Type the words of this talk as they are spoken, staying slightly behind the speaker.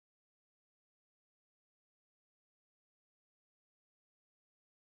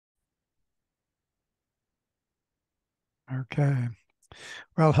Okay.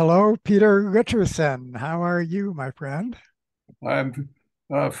 Well, hello, Peter Richerson. How are you, my friend? I'm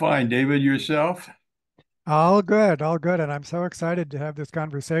fine, David. Yourself? All good, all good. And I'm so excited to have this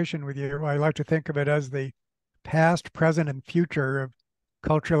conversation with you. I like to think of it as the past, present, and future of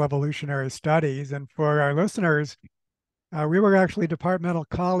cultural evolutionary studies. And for our listeners, we were actually departmental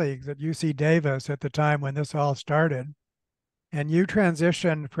colleagues at UC Davis at the time when this all started. And you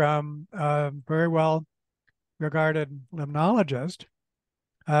transitioned from a very well regarded limnologist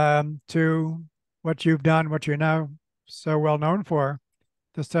to what you've done, what you're now so well known for,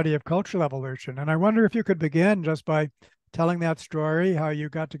 the study of cultural evolution. And I wonder if you could begin just by telling that story, how you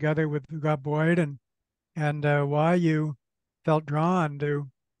got together with Rob Boyd and why you felt drawn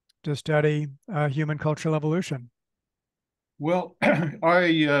to study human cultural evolution. Well,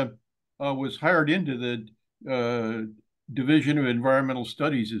 I was hired into the Division of Environmental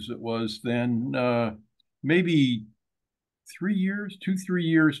Studies, as it was then, maybe 3 years, 3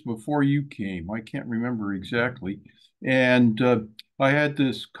 years before you came. I can't remember exactly. And I had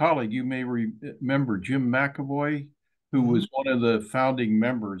this colleague, you may remember Jim McAvoy, who Hmm. was one of the founding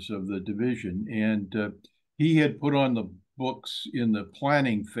members of the division. And he had put on the books in the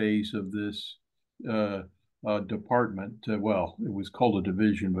planning phase of this uh, department. Well, it was called a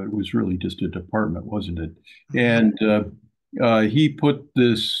division, but it was really just a department, wasn't it? Hmm. And he put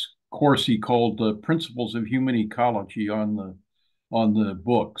this course he called Principles of Human Ecology on the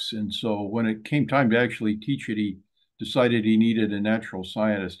books. And so when it came time to actually teach it, he decided he needed a natural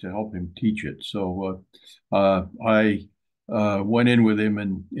scientist to help him teach it. So I went in with him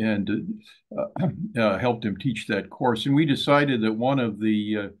and helped him teach that course. And we decided that one of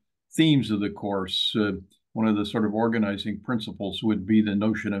the themes of the course, one of the sort of organizing principles, would be the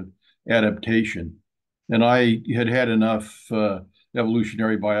notion of adaptation. And I had had enough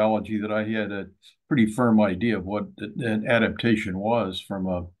evolutionary biology that I had a pretty firm idea of what an adaptation was from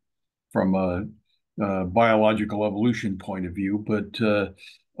a biological evolution point of view. But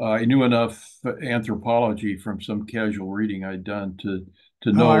I knew enough anthropology from some casual reading I'd done to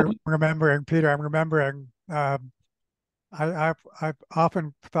Oh, know. I'm remembering, Peter. I'm remembering. I've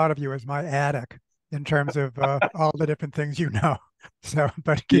often thought of you as my attic in terms of all the different things you know. So,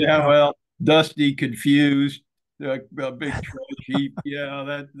 but keep Yeah, going. well, dusty, confused, a big trash heap.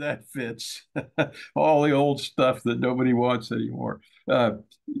 Yeah, that fits. All the old stuff that nobody wants anymore.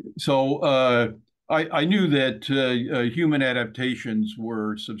 So I knew that human adaptations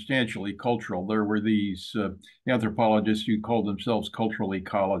were substantially cultural. There were these anthropologists who called themselves cultural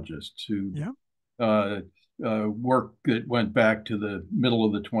ecologists who Yeah. uh, work that went back to the middle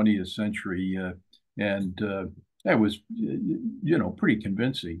of the 20th century, and that was, pretty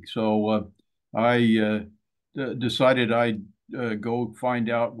convincing. So I decided I'd go find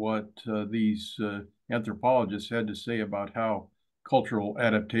out what these anthropologists had to say about how cultural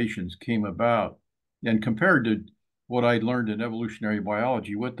adaptations came about. And compared to what I'd learned in evolutionary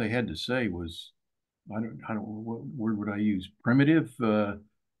biology, what they had to say was, I don't, what word would I use? Primitive, uh,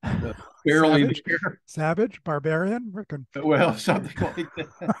 barely Savage, there. savage, barbarian. Well, something like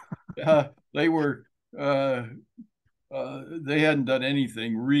that. They were they hadn't done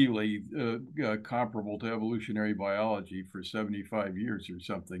anything really comparable to evolutionary biology for 75 years or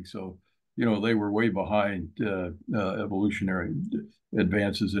something. So, they were way behind evolutionary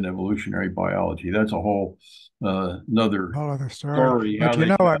advances in evolutionary biology. That's a whole another Whole other story. story how But they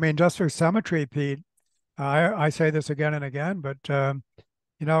I got. mean, just for symmetry, Pete, I say this again and again, but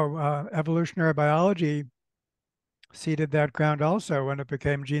evolutionary biology ceded that ground also when it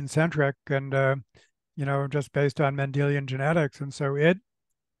became gene centric and just based on Mendelian genetics, and so it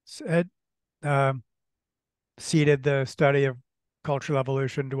um, ceded the study of cultural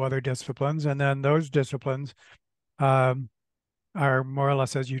evolution to other disciplines, and then those disciplines um, are more or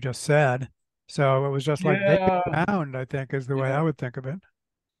less as you just said. So it was just like vacant Yeah, ground, I think, is the way I yeah. would think of it.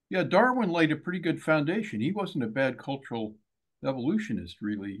 Yeah, Darwin laid a pretty good foundation. He wasn't a bad cultural evolutionist,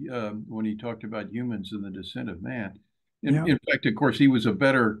 really, when he talked about humans and the descent of man. In, Yeah. in fact, of course, he was a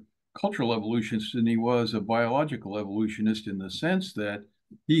better cultural evolutionist than he was a biological evolutionist in the sense that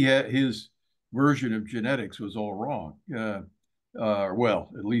he had his version of genetics was all wrong. Well,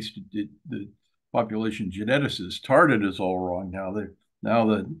 at least the population geneticists started as all wrong. Now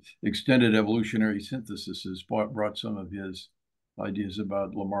the extended evolutionary synthesis has brought some of his ideas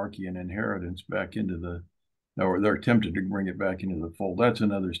about Lamarckian inheritance back into or they're attempting to bring it back into the fold. That's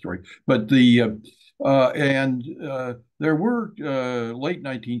another story. But and there were late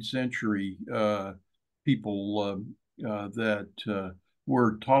 19th century people that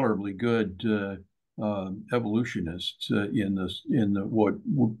were tolerably good evolutionists in the what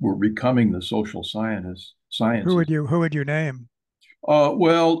were becoming the social scientists. sciences. Who would you name?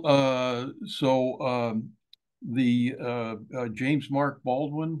 Well, so the James Mark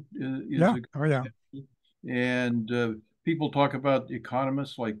Baldwin is Yeah. a good Oh yeah. example, and people talk about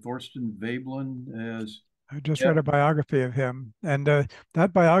economists like Thorsten Veblen as I just yeah, read a biography of him, and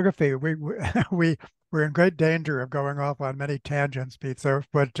that biography, we we're in great danger of going off on many tangents, Pete. So,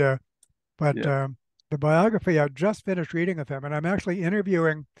 but yeah. the biography I just finished reading of him, and I'm actually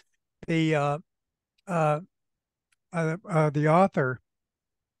interviewing the uh, the author.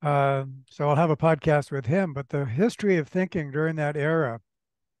 So I'll have a podcast with him. But the history of thinking during that era,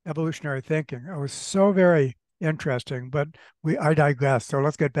 evolutionary thinking, it was so very interesting. But I digress. So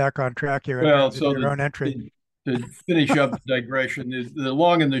let's get back on track here in Well, terms of so your own entry. to finish up the digression, the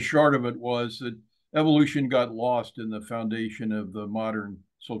long and the short of it was that evolution got lost in the foundation of the modern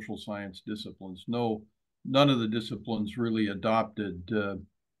social science disciplines. None of the disciplines really adopted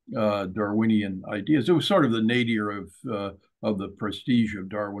Darwinian ideas. It was sort of the nadir of the prestige of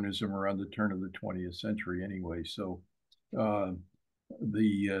Darwinism around the turn of the 20th century, anyway. So uh,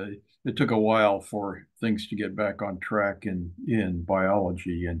 the it took a while for things to get back on track in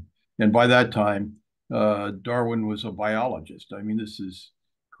biology, and by that time, Darwin was a biologist. I mean, this is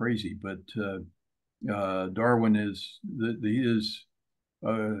crazy, but Darwin is his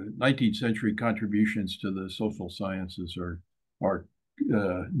 19th century contributions to the social sciences are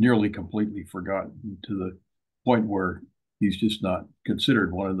nearly completely forgotten to the point where he's just not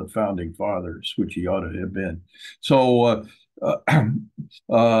considered one of the founding fathers, which he ought to have been. So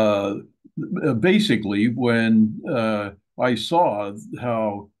uh, basically, when I saw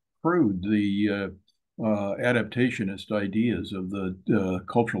how crude the adaptationist ideas of the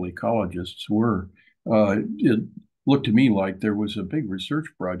cultural ecologists were, it looked to me like there was a big research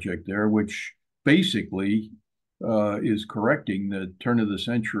project there, which basically is correcting the turn of the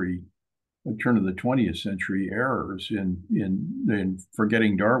 20th century errors in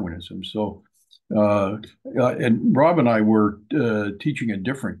forgetting Darwinism. So, and Rob and I were teaching a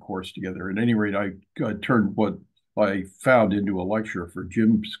different course together. At any rate, I turned what I found into a lecture for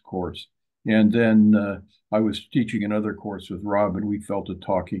Jim's course, and then I was teaching another course with Rob, and we fell to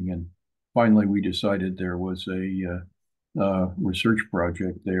talking, and finally we decided there was a research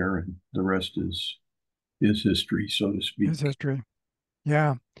project there, and the rest is history, so to His speak. history.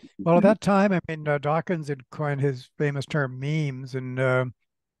 Yeah. Well, at that time, I mean, Dawkins had coined his famous term memes, and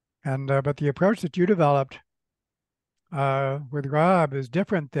but the approach that you developed with Rob is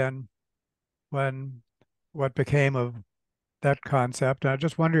different than when what became of that concept. I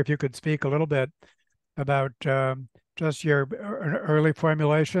just wonder if you could speak a little bit about just your early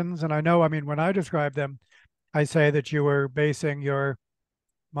formulations. And I know, I mean, when I describe them, I say that you were basing your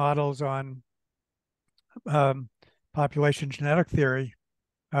models on um, population genetic theory,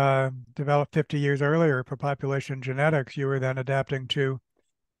 developed 50 years earlier for population genetics. You were then adapting to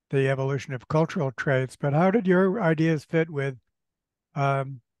the evolution of cultural traits. But how did your ideas fit with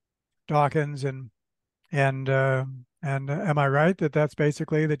um, Dawkins and am I right that that's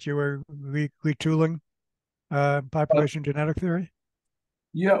basically that you were retooling population genetic theory?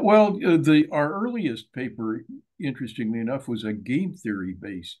 Yeah, well, our earliest paper, interestingly enough, was a game theory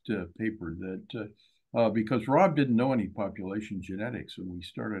based paper that because Rob didn't know any population genetics when we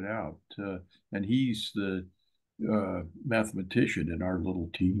started out, and he's the mathematician in our little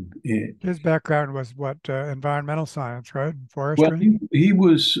team. His background was what environmental science, right? Well, Forestry. he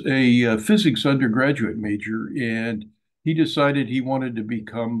was a physics undergraduate major, and he decided he wanted to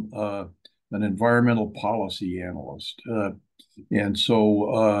become an environmental policy analyst. And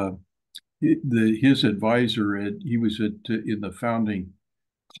so his advisor he was in the founding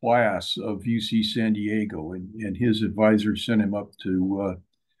class of UC San Diego, and his advisor sent him up to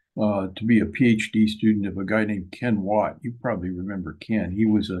be a PhD student of a guy named Ken Watt. You probably remember Ken.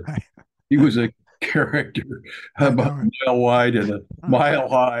 I, He was a character I about know a mile wide and a it. mile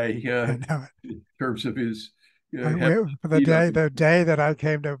high I know it. in terms of his having For feet up. the day that I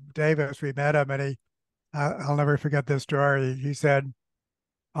came to Davis, we met him, and I'll never forget this story. He said,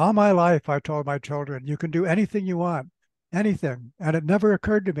 "All my life, I told my children, you can do anything you want, anything, and it never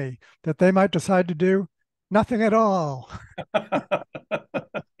occurred to me that they might decide to do nothing at all."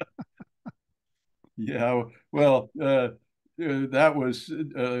 Yeah, well, that was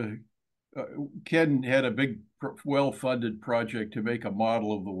uh, Ken had a big, well-funded project to make a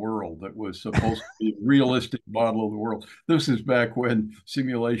model of the world that was supposed to be a realistic model of the world. This is back when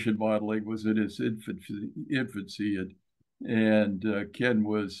simulation modeling was in its infancy, and Ken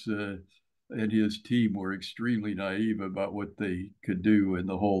was and his team were extremely naive about what they could do, and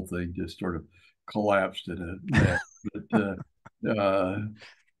the whole thing just sort of collapsed in a mess. But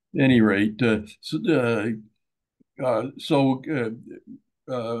any rate,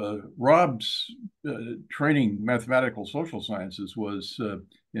 Rob's training, mathematical social sciences, was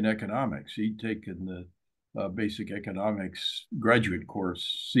in economics. He'd taken the basic economics graduate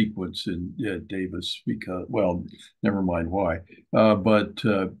course sequence in Davis because, well, never mind why. But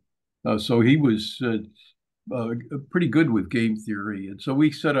so he was pretty good with game theory. And so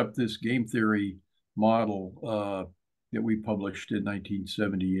we set up this game theory model that we published in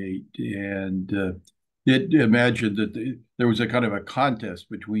 1978. And it imagined that there was a kind of a contest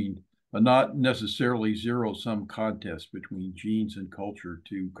between, not necessarily zero-sum contest between genes and culture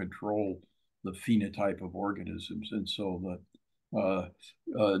to control the phenotype of organisms. And so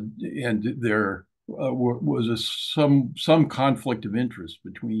and there was some conflict of interest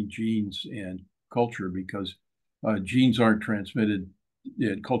between genes and culture because genes aren't transmitted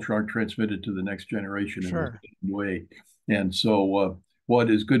and culture aren't transmitted to the next generation in the Sure. same way. And so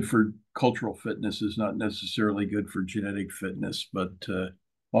what is good for cultural fitness is not necessarily good for genetic fitness, but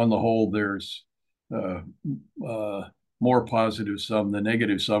on the whole, there's uh, uh, more positive sum than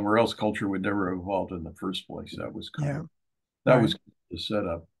negative sum, or else culture would never have evolved in the first place. Yeah. That Right. was the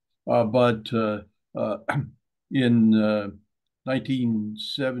setup. But uh, in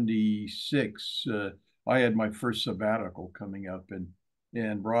 1976, I had my first sabbatical coming up,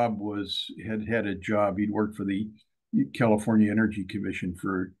 and Rob had a job. He'd worked for the California Energy Commission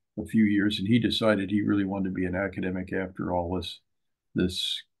for a few years, and he decided he really wanted to be an academic after all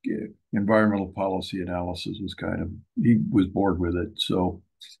this environmental policy analysis was kind of, he was bored with it. So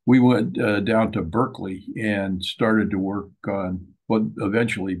we went down to Berkeley and started to work on what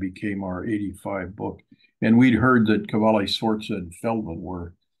eventually became our 85 book. And we'd heard that Cavalli, Sforza, and Feldman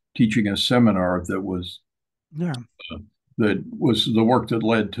were teaching a seminar Yeah. that was the work that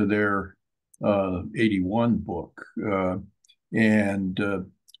led to their 81 book. And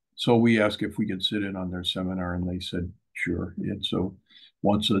so we asked if we could sit in on their seminar, and they said, sure. And so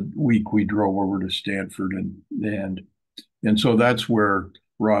once a week we drove over to Stanford, and so that's where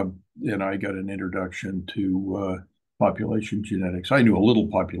Rob and I got an introduction to population genetics. I knew a little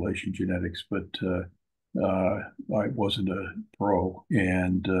population genetics, but I wasn't a pro.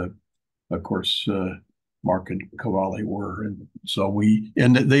 And of course, Mark and Cavalli were, and so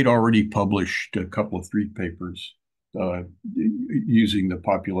they'd already published a couple of three papers using the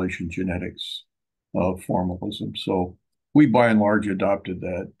population genetics formalism. So we, by and large, adopted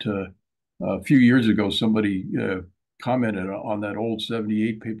that. A few years ago, somebody commented on that old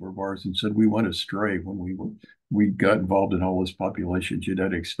 78 paper of ours and said we went astray when we got involved in all this population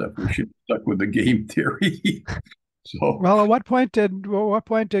genetics stuff. We should have stuck with the game theory. So Well, at what point did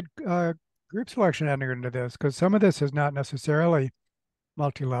group selection enter into this? Because some of this is not necessarily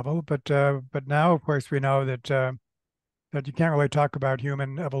multi-level, but now, of course, we know that you can't really talk about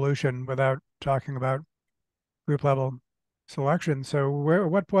human evolution without talking about group level selection. So,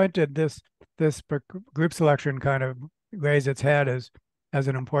 what point did group selection kind of raise its head as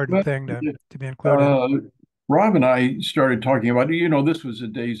an important but, thing to be included? uh, Rob and I started talking about, this was the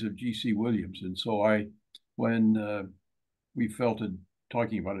days of G.C. Williams. And so when we felt it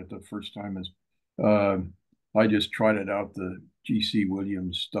talking about it the first time, as uh, I just trotted out the G.C.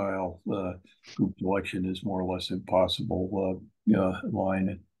 Williams style group selection is more or less impossible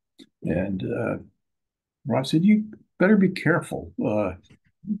line. And Rob said, you better be careful.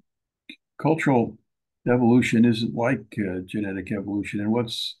 Cultural evolution isn't like genetic evolution. And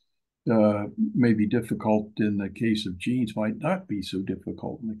what's maybe difficult in the case of genes might not be so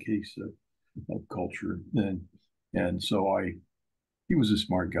difficult in the case of culture. And so he was a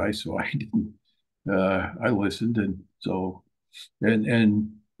smart guy, so I didn't. I listened, and so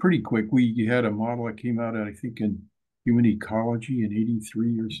and pretty quick we had a model that came out, I think, in Human Ecology in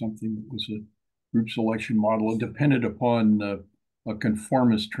 '83 or something. It was a group selection model. It depended upon a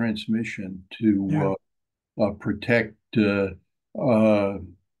conformist transmission Yeah, to protect uh,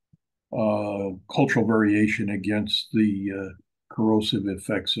 cultural variation against the corrosive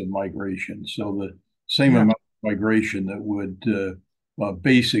effects of migration. So the same yeah, amount of migration that would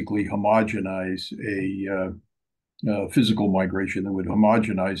basically homogenize physical migration that would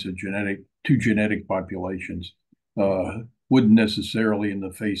homogenize two genetic populations wouldn't necessarily, in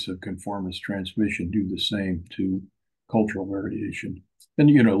the face of conformist transmission, do the same to cultural variation. And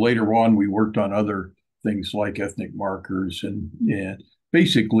later on, we worked on other things like ethnic markers, and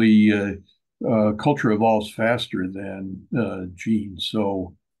basically, culture evolves faster than genes,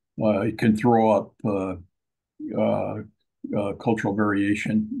 so it can throw up uh, cultural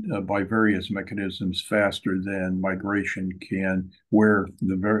variation by various mechanisms faster than migration can wear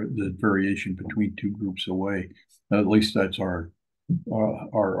the variation between two groups away. At least that's our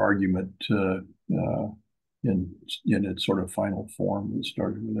our argument in its sort of final form that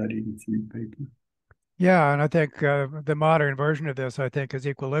started with that 83 paper. Yeah, and I think the modern version of this, I think, is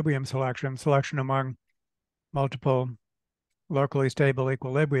equilibrium selection, selection among multiple locally stable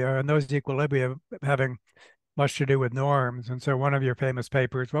equilibria, and those equilibria having much to do with norms. And so one of your famous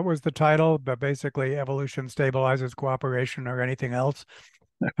papers, what was the title? But basically, evolution stabilizes cooperation or anything else.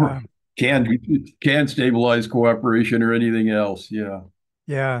 Um, Can can stabilize cooperation or anything else. Yeah.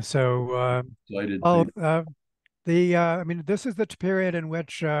 yeah. So, Cited well, paper. I mean, this is the period in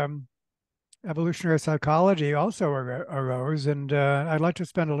which evolutionary psychology also arose, and I'd like to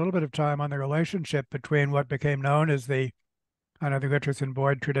spend a little bit of time on the relationship between what became known as the kind of the Richerson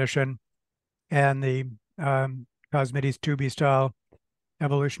Boyd tradition and the Cosmides-Tooby style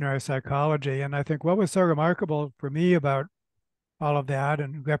evolutionary psychology. And I think what was so remarkable for me about all of that,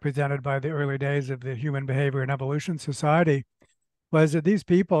 and represented by the early days of the Human Behavior and Evolution Society, was that these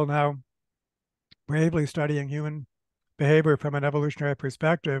people now bravely studying human behavior from an evolutionary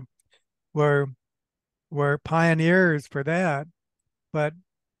perspective were pioneers for that, but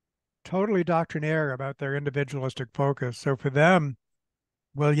totally doctrinaire about their individualistic focus. So for them,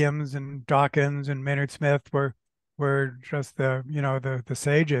 Williams and Dawkins and Maynard Smith were just the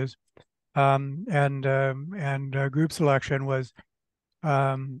sages, and group selection was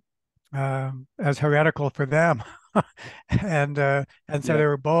um, as heretical for them, and so Yeah. they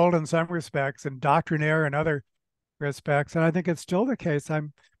were bold in some respects and doctrinaire in other respects. And I think it's still the case.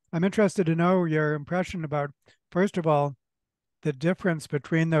 I'm interested to know your impression about, first of all, the difference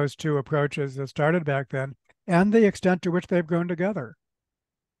between those two approaches that started back then and the extent to which they've grown together.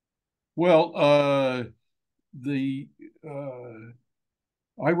 Well, the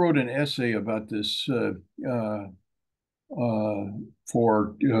I wrote an essay about this uh,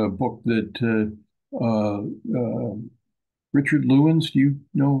 for a book that Richard Lewins, do you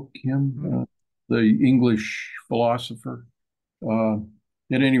know him? Mm, The English philosopher. Uh,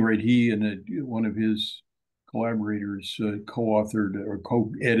 at any rate, he and one of his collaborators co-authored or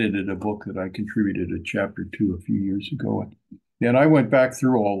co-edited a book that I contributed a chapter to a few years ago. And I went back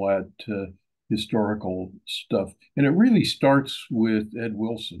through all that historical stuff. And it really starts with Ed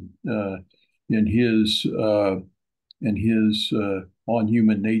Wilson in his On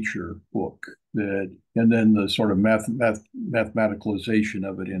Human Nature book that, and then the sort of mathematicalization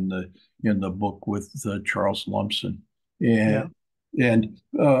of it in the book with Charles Lumpson, yeah. and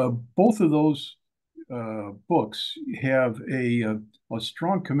both of those books have a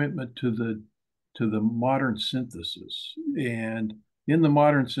strong commitment to the modern synthesis, and in the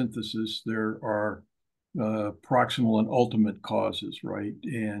modern synthesis there are proximal and ultimate causes, right?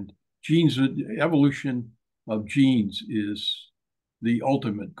 And genes, evolution of genes is the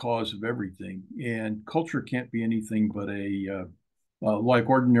ultimate cause of everything. And culture can't be anything but like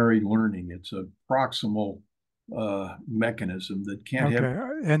ordinary learning. It's a proximal mechanism that can't have.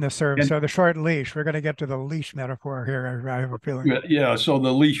 Okay. In the serve. And So the short leash, we're going to get to the leash metaphor here, I have a feeling. yeah, so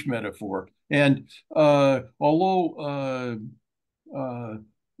the leash metaphor. And although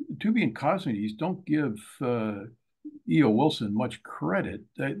Tooby and Cosmides don't give E.O. Wilson much credit.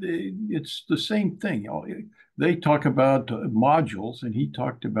 It's the same thing. They talk about modules, and he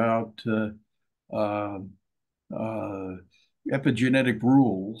talked about uh, uh, epigenetic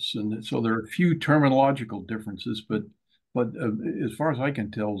rules, and so there are a few terminological differences, but as far as I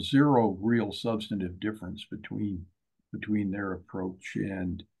can tell, zero real substantive difference between their approach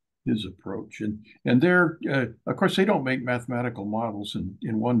and his approach. And they're of course they don't make mathematical models, and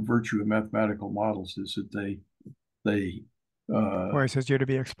one virtue of mathematical models is that they Forces you to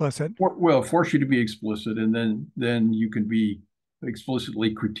be explicit. force you to be explicit, and then you can be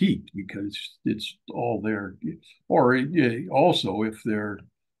explicitly critiqued because it's all there. Or also, if they're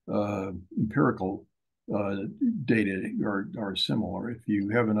empirical data are similar, if you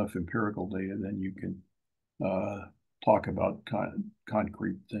have enough empirical data, then you can talk about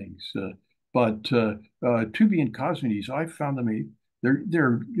concrete things. Tooby and Cosmides, I found them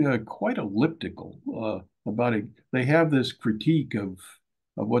they're quite elliptical about it. They have this critique of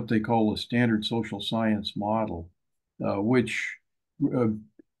what they call a standard social science model, which uh,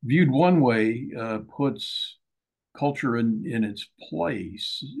 viewed one way puts culture in its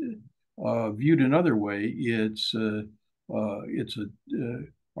place. Viewed another way, it's a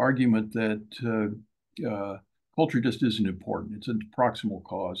argument that culture just isn't important. It's a proximal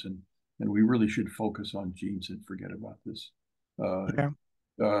cause, and we really should focus on genes and forget about this. Uh, Yeah.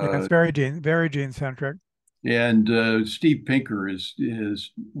 Yeah. It's uh, very gene centric. and Steve Pinker is the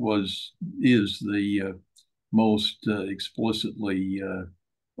most explicitly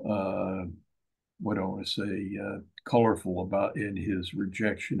what do I want to say, colorful about in his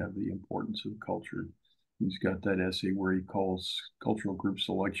rejection of the importance of culture. He's got that essay where he calls cultural group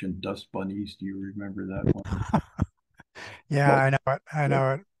selection dust bunnies. Do you remember that one? Yeah, But I know it. I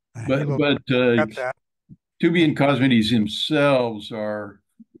know it. He but will but get that. Tubi and Cosmides themselves are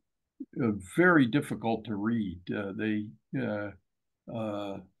very difficult to read. They uh,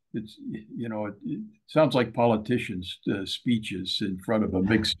 it's it sounds like politicians' speeches in front of a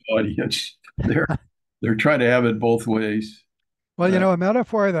mixed audience. They're they're trying to have it both ways. Well, Uh, a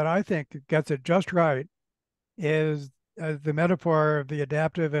metaphor that I think gets it just right is the metaphor of the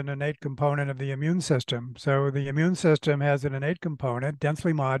adaptive and innate component of the immune system. So the immune system has an innate component,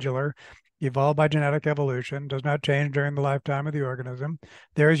 densely modular, evolved by genetic evolution, does not change during the lifetime of the organism.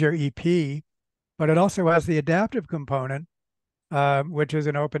 There's your EP, but it also has the adaptive component, which is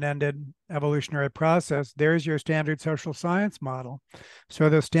an open-ended evolutionary process. There's your standard social science model. So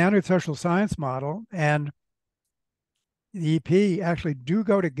the standard social science model and the EP actually do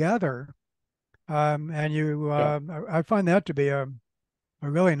go together. And yeah. I find that to be a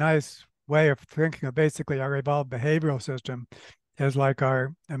really nice way of thinking of basically our evolved behavioral system is like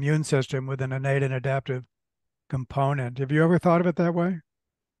our immune system with an innate and adaptive component. Have you ever thought of it that way?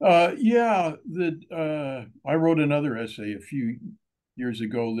 Yeah, I wrote another essay a few years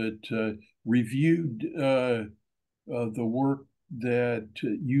ago that reviewed the work that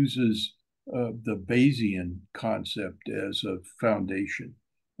uses the Bayesian concept as a foundation.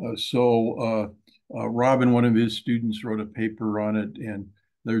 Robin, one of his students, wrote a paper on it, and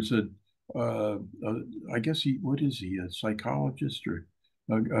there's I guess what is he, a psychologist or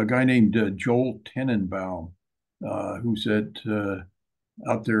a guy named Joel Tenenbaum, who's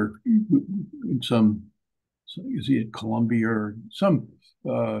out there in is he at Columbia or some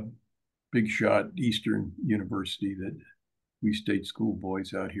uh, big shot Eastern university that we state school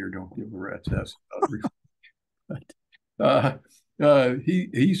boys out here don't give a rat's ass about. uh,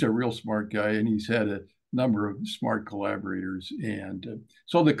 he's a real smart guy, and he's had a number of smart collaborators. And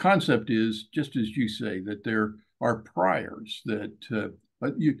so the concept is just as you say that there are priors that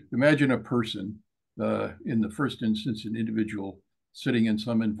you imagine a person in the first instance, an individual sitting in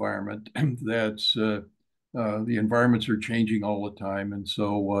some environment that's the environments are changing all the time, and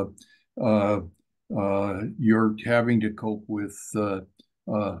so you're having to cope with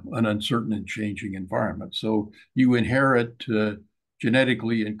an uncertain and changing environment. So you inherit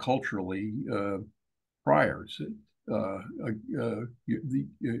genetically and culturally priors. The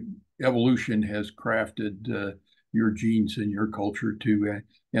evolution has crafted your genes and your culture to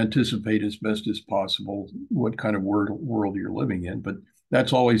anticipate as best as possible what kind of world you're living in. But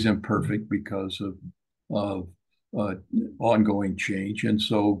that's always imperfect because of uh, ongoing change. And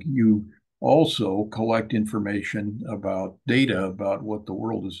so you also collect information about data about what the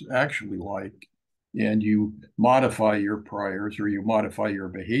world is actually like, and you modify your priors or you modify your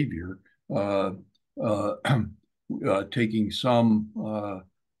behavior, uh, uh, taking some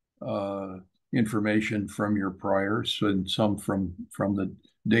uh, information from your priors and some from the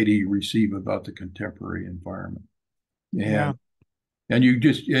data you receive about the contemporary environment. Yeah. And you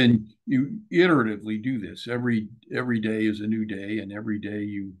iteratively do this. Every day is a new day, and every day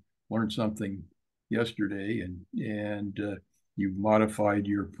you learn something yesterday, and you've modified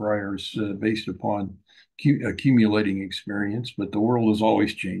your priors based upon accumulating experience. But the world is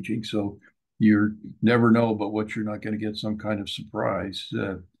always changing, so you never know but what you're not going to get some kind of surprise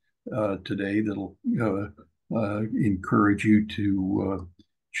today that'll encourage you to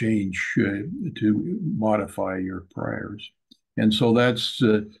change to modify your priors. And so that's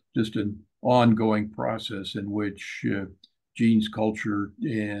just an ongoing process in which genes, culture,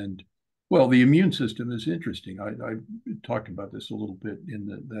 and well, the immune system is interesting. I talked about this a little bit in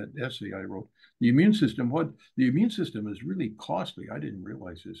that essay I wrote. The immune system is really costly. I didn't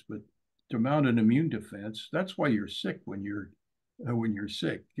realize this, but to mount an immune defense, that's why you're sick when you're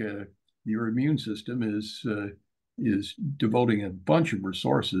sick. Your immune system is devoting a bunch of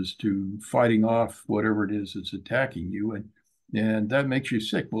resources to fighting off whatever it is that's attacking you, and that makes you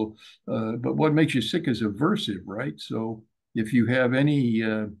sick. Well, but what makes you sick is aversive, right? So if you have any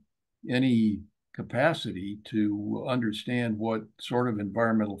capacity to understand what sort of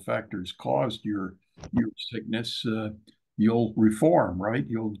environmental factors caused your sickness, you'll reform, right?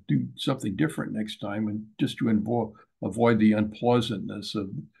 You'll do something different next time, and just to avoid the unpleasantness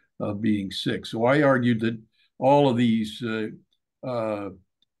of being sick. So I argued that all of these uh, uh,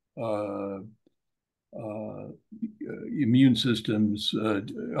 uh, immune systems,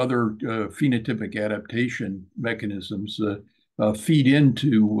 other phenotypic adaptation mechanisms feed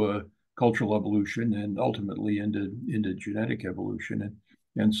into cultural evolution and ultimately into genetic evolution.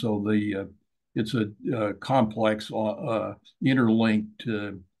 And so it's a complex, interlinked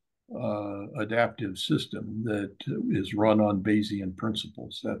adaptive system that is run on Bayesian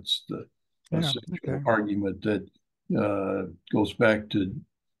principles. That's the Yeah. essential Okay. argument that goes back to,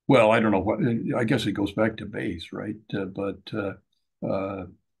 well, I don't know what, I guess it goes back to Bayes, right? Uh,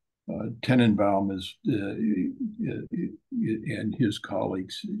 Tenenbaum is and his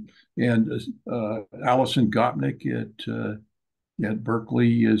colleagues, and Alison Gopnik at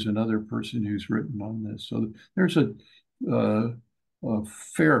Berkeley is another person who's written on this. So there's uh, a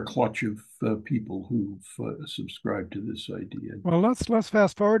fair clutch of people who've subscribed to this idea. Well, let's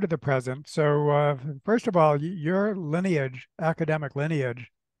fast forward to the present. So, first of all, your lineage, academic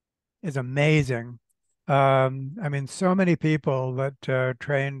lineage, is amazing. I mean, so many people that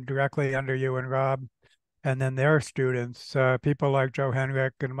trained directly under you and Rob, and then their students, people like Joe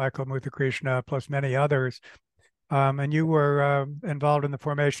Henrich and Michael Muthakrishna, plus many others. And you were involved in the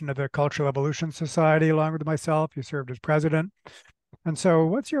formation of the Cultural Evolution Society along with myself. You served as president. And so,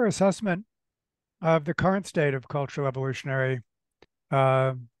 what's your assessment of the current state of cultural evolutionary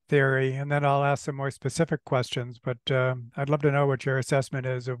uh, theory? And then I'll ask some more specific questions. But I'd love to know what your assessment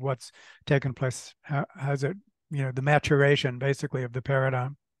is of what's taken place. How has it, the maturation basically of the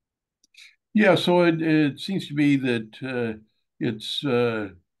paradigm? Yeah, so it seems to be that it's uh,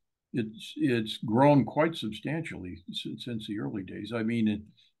 it's grown quite substantially since the early days. I mean,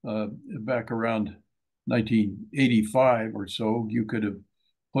 back around 1985 or so, you could have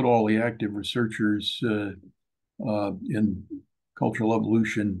put all the active researchers in cultural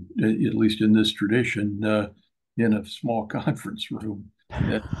evolution, at least in this tradition, in a small conference room.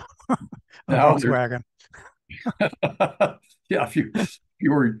 And A now they're, Volkswagen. yeah, if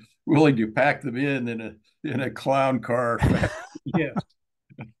you were willing to pack them in a clown car, yeah.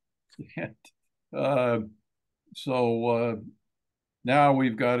 And, uh, so now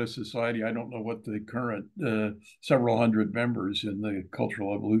we've got a society. I don't know what the current several hundred members in the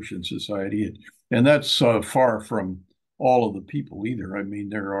Cultural Evolution Society, and that's far from all of the people either. I mean,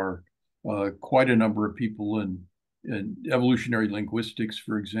 there are quite a number of people in evolutionary linguistics,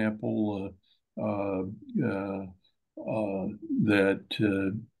 for example, that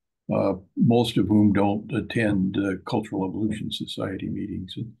most of whom don't attend Cultural Evolution Society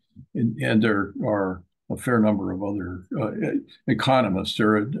meetings, and there are a fair number of other economists.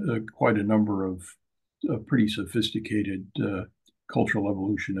 There are quite a number of pretty sophisticated cultural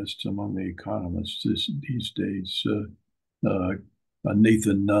evolutionists among the economists these days.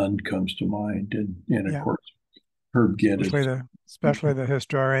 Nathan Nunn comes to mind, and of Yeah, course Herb Geddes. especially the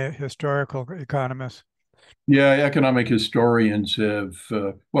historical economists. Yeah, economic historians have,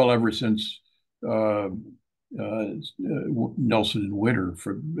 well, ever since uh, Nelson and Winter,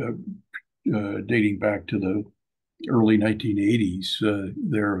 dating back to the early 1980s,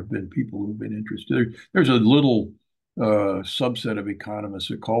 there have been people who've been interested. There's a little subset of economists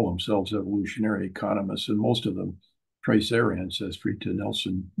that call themselves evolutionary economists, and most of them trace their ancestry to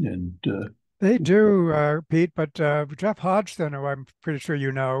Nelson and They do, Pete, but Jeff Hodgson, who I'm pretty sure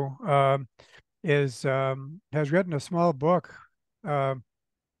you know, is has written a small book uh,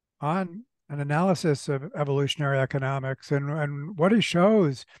 on an analysis of evolutionary economics, and what he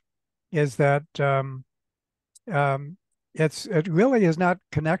shows is that um, it really is not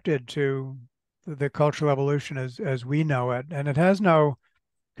connected to the cultural evolution as we know it, and it has no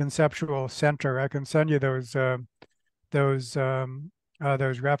conceptual center. I can send you those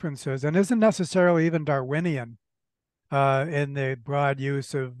those references, and isn't necessarily even Darwinian in the broad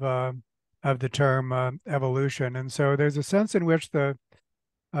use of the term evolution. And so there's a sense in which the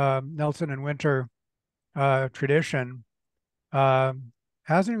Nelson and Winter tradition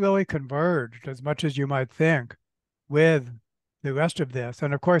hasn't really converged as much as you might think with the rest of this.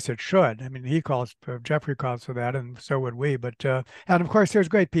 And of course it should. I mean, Jeffrey calls for that, and so would we. But and of course there's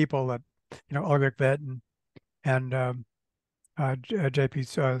great people that, Ulrich Witt and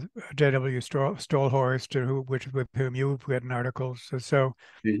JP J.W. Stolhorst, with whom you've written articles. So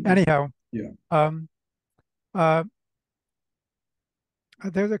anyhow, yeah. um, uh,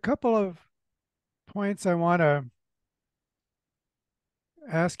 there's a couple of points I want to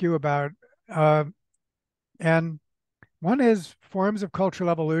ask you about, uh, and one is forms of cultural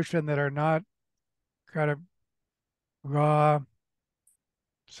evolution that are not kind of raw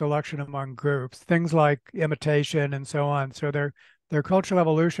selection among groups, things like imitation and so on. So they're cultural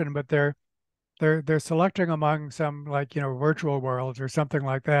evolution, but they're selecting among some, like, virtual worlds or something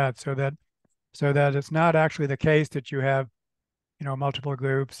like that, so that it's not actually the case that you have, multiple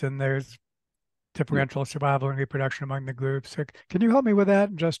groups and there's Yeah. differential survival and reproduction among the groups. So can you help me with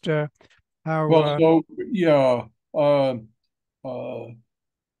that? Just how Well, so yeah, uh, uh,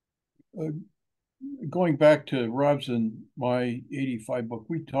 going back to Rob's and my 85 book,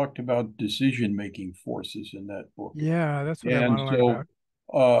 we talked about decision-making forces in that book. Yeah, that's what I And want to learn so about.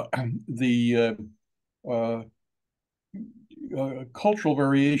 uh, the uh, cultural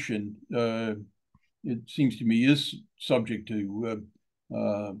variation, it seems to me, is subject to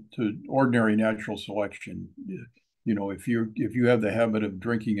ordinary natural selection. You know, if you have the habit of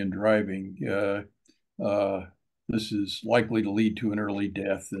drinking and driving, this is likely to lead to an early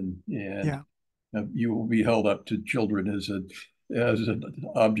death, and Yeah. you will be held up to children as an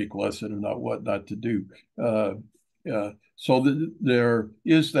object lesson and not what not to do. So there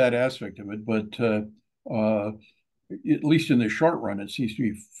is that aspect of it, but at least in the short run, it seems to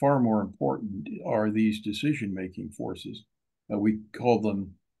be far more important are these decision-making forces. We call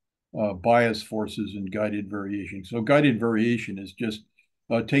them bias forces and guided variation. So guided variation is just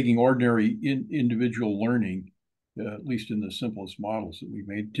taking ordinary individual learning, at least in the simplest models that we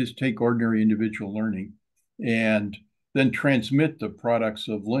made, just take ordinary individual learning and then transmit the products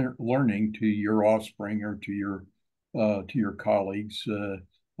of learning to your offspring or to your colleagues,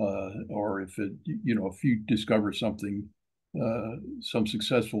 or if it, you know, if you discover something, some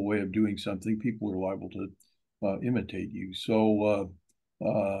successful way of doing something, people are liable to imitate you. So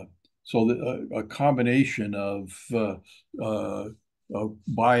a combination uh, of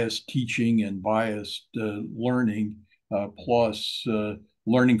biased teaching and biased learning, plus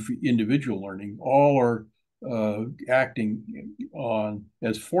learning for individual learning, all are acting on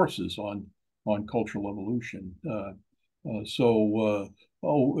as forces on cultural evolution. So,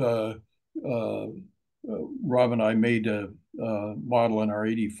 Rob and I made a model in our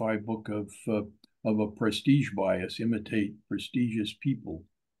 85 book of a prestige bias, imitate prestigious people.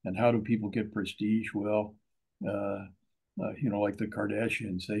 And how do people get prestige? Well, you know, like the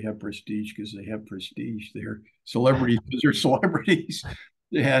Kardashians, they have prestige because they have prestige. They're celebrities because they're celebrities.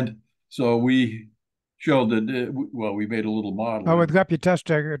 And so we showed that, well, we made a little model. Oh, with just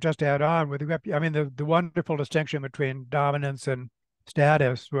to add on, I mean, the wonderful distinction between dominance and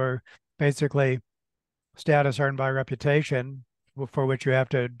status, where basically status earned by reputation, for which you have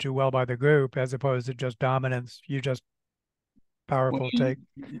to do well by the group, as opposed to just dominance. You just Well, powerful take.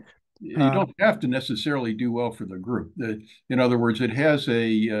 you Um, don't have to necessarily do well for the group. In other words, it has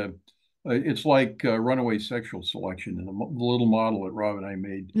it's like runaway sexual selection in the little model that Rob and I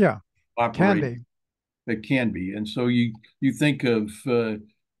made yeah, can operate. be. It can be, and so you think of the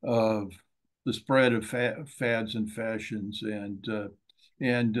spread of fads and fashions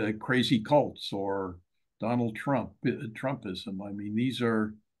and crazy cults or Donald Trump Trumpism. I mean, these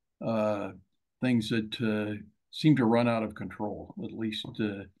are uh, things that seem to run out of control. At least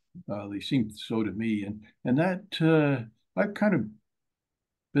they seem so to me, and that I've kind of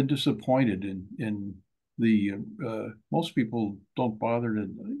been disappointed in the most people don't bother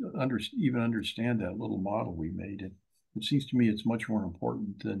to even understand that little model we made. And it seems to me it's much more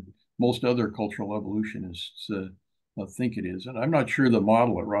important than most other cultural evolutionists think it is. And I'm not sure the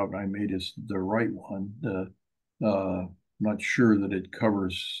model that Rob and I made is the right one. I'm not sure that it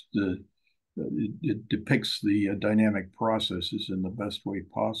covers it depicts the dynamic processes in the best way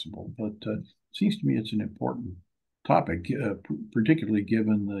possible. But it seems to me it's an important topic, particularly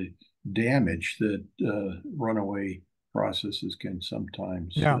given the damage that runaway processes can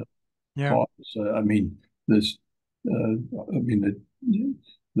sometimes Yeah, yeah, cause. I mean, this, I mean,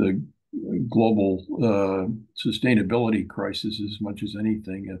 the global sustainability crisis, as much as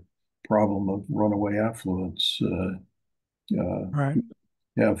anything, a problem of runaway affluence. right.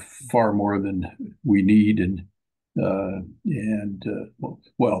 Have far more than we need, and well,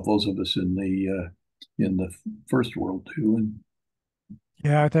 those of us in the first world too, and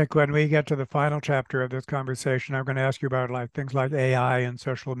Yeah, I think when we get to the final chapter of this conversation, I'm going to ask you about like things like AI and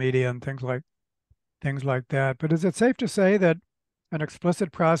social media and things like that. But is it safe to say that an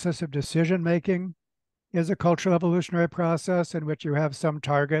explicit process of decision making is a cultural evolutionary process in which you have some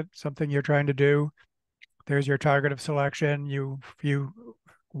target, something you're trying to do? There's your target of selection. You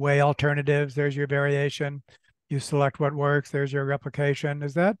weigh alternatives. There's your variation. You select what works. There's your replication.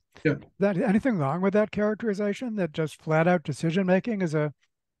 yeah. That anything wrong with that characterization? That just flat out decision making is a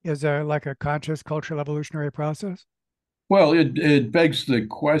like a conscious cultural evolutionary process? Well, it begs the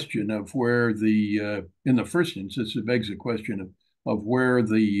question of where in the first instance, it begs the question of where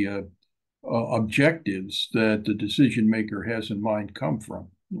the objectives that the decision maker has in mind come from,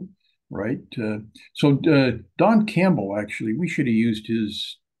 right? So Don Campbell, actually, we should have used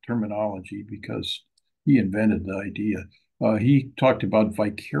his terminology because he invented the idea. He talked about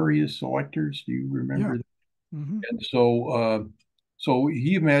vicarious selectors. Do you Yeah. remember? Hmm. And so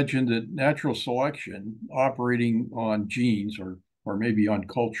he imagined that natural selection operating on genes or maybe on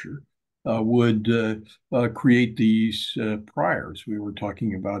culture would create these priors we were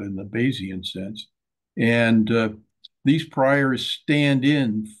talking about in the Bayesian sense. And these priors stand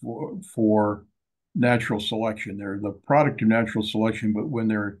in for natural selection. They're the product of natural selection, but when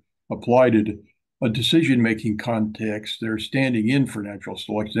they're applied to a decision-making context, they're standing in for natural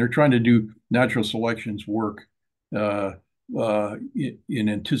selection. They're trying to do natural selection's work in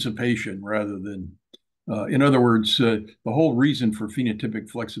anticipation rather than in other words, the whole reason for phenotypic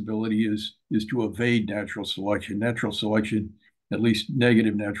flexibility is to evade natural selection. Natural selection, at least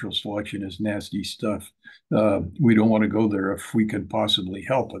negative natural selection, is nasty stuff. We don't want to go there if we can possibly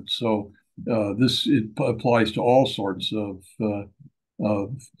help it. So this it applies to all sorts of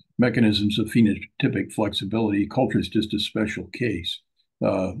mechanisms of phenotypic flexibility. Culture is just a special case.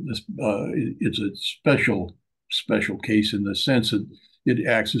 It's a special case in the sense that it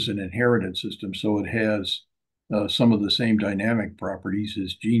acts as an inherited system, so it has some of the same dynamic properties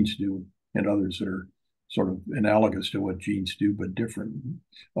as genes do, and others that are sort of analogous to what genes do, but different.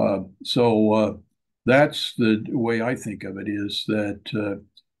 So that's the way I think of it, is that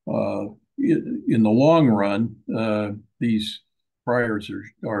in the long run, these priors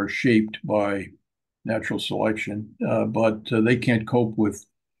are shaped by natural selection, but they can't cope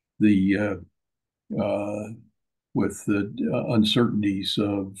the uh, with the uncertainties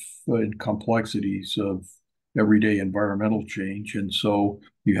of and complexities of everyday environmental change. And so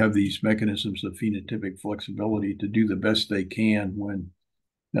you have these mechanisms of phenotypic flexibility to do the best they can when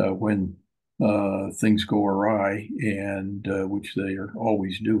things go awry, and which they are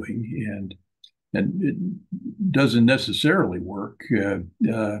always doing, and it doesn't necessarily work.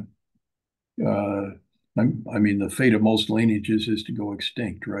 I mean, the fate of most lineages is to go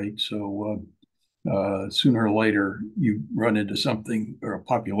extinct, right? So sooner or later you run into something, or a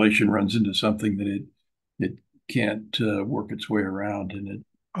population runs into something that it can't work its way around, and it.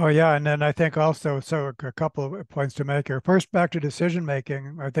 Oh yeah, and then I think also, so a couple of points to make here. First, back to decision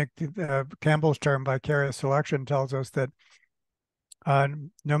making. I think Campbell's term vicarious selection tells us that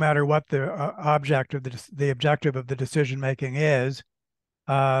no matter what the object of the objective of the decision making is,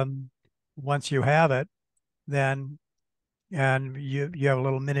 um, once you have it, then and you have a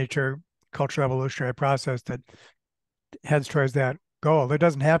little miniature cultural evolutionary process that heads towards that goal. There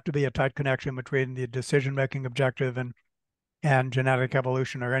doesn't have to be a tight connection between the decision making objective and genetic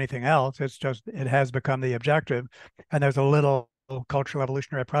evolution or anything else. It's just it has become the objective, and there's a little cultural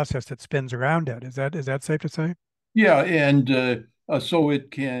evolutionary process that spins around it. Is that safe to say? Yeah, and so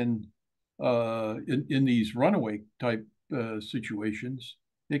it can in these runaway type situations,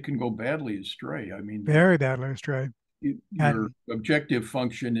 it can go badly astray. I mean, Very badly astray. your And objective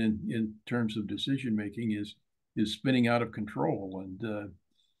function in terms of decision making is spinning out of control,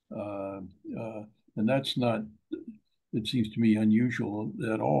 uh, and that's not, it seems to me, unusual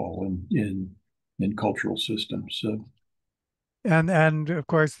at all in cultural systems. So and of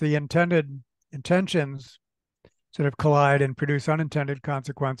course the intended intentions sort of collide and produce unintended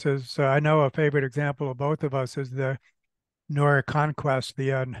consequences. So I know a favorite example of both of us is the Nuer conquest,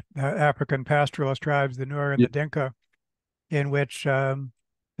 the African pastoralist tribes, the Nuer and yeah, the Dinka, in which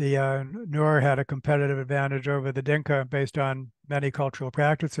the Nuer had a competitive advantage over the Dinka based on many cultural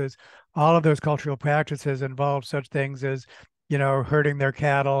practices. All of those cultural practices involved such things as, herding their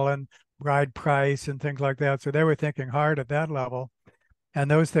cattle and bride price and things like that. So they were thinking hard at that level. And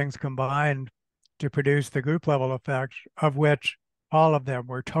those things combined to produce the group level effect, of which all of them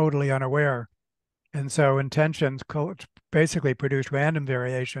were totally unaware. And so intentions basically produced random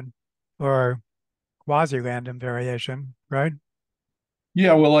variation or quasi random variation, right?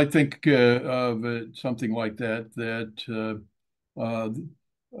 yeah. Well, I think of something like that. Uh,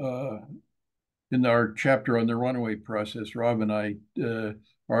 uh, in our chapter on the runaway process, Rob and I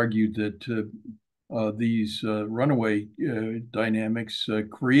argued that these runaway dynamics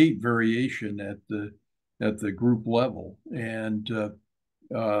create variation at the group level, and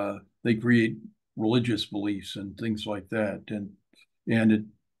they create religious beliefs and things like that, and it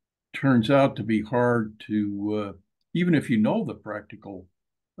turns out to be hard to even if you know the practical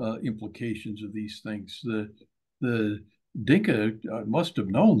implications of these things. The Dinka must have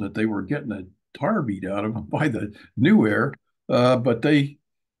known that they were getting a tar beat out of them by the new air, but they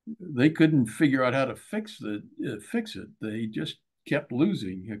couldn't figure out how to fix it. They just kept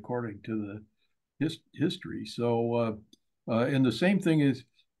losing according to the history. So, and the same thing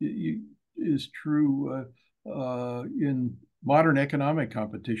is true in modern economic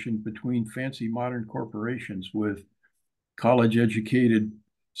competition between fancy modern corporations with college educated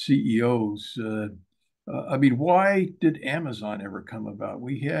CEOs. I mean, why did Amazon ever come about?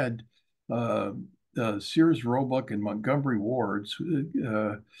 We had Sears, Roebuck, and Montgomery Ward's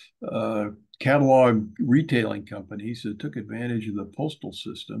catalog retailing companies that took advantage of the postal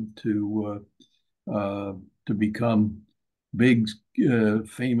system to become big,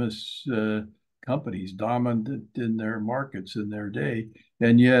 famous companies, dominant in their markets in their day,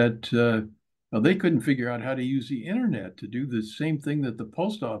 and yet they couldn't figure out how to use the internet to do the same thing that the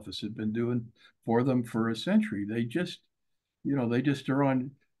post office had been doing for them for a century. They just are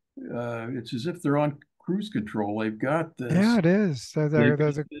on. It's as if they're on cruise control. Yeah, it is. So They've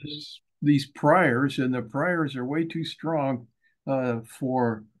there's got a these priors, and the priors are way too strong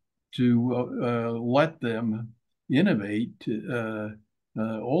for to let them innovate.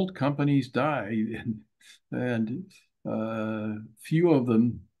 Old companies die, and few of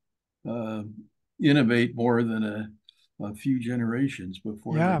them uh, innovate more than a few generations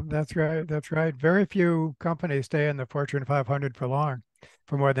before they. Yeah, that's right. That's right. Very few companies stay in the Fortune 500 for long,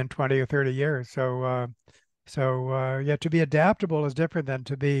 for more than 20 or 30 years. Yeah, to be adaptable is different than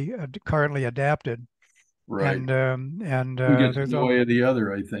to be currently adapted. Right. And One gets in there's the a way of the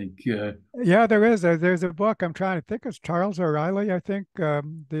other, I think. yeah, there is. There's a book I'm trying to think it's Charles O'Reilly, I think,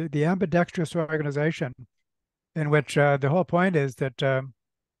 the Ambidextrous Organization, in which the whole point is that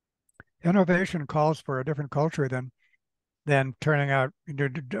innovation calls for a different culture than turning out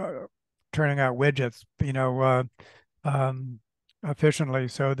widgets, um, efficiently,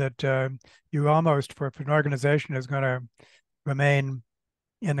 so that you almost, for if an organization is going to remain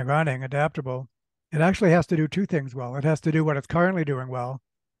in the running, adaptable, it actually has to do two things well. It has to do what it's currently doing well,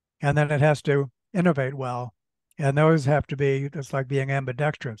 and then it has to innovate well. And those have to be, it's like being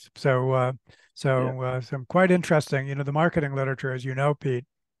ambidextrous. Yeah. Some quite interesting, the marketing literature, as you know, Pete,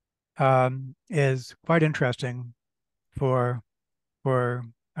 is quite interesting for for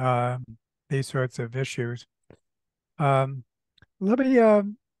these sorts of issues. Um, let me.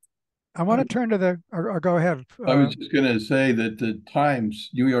 I want to turn to or go ahead. I was just going to say that the Times,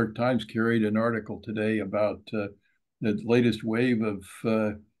 New York Times, carried an article today about the latest wave of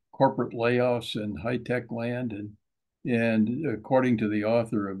corporate layoffs in high-tech land, and according to the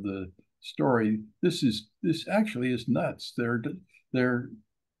author of the story, this actually is nuts. They're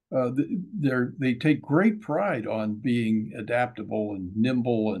they take great pride on being adaptable and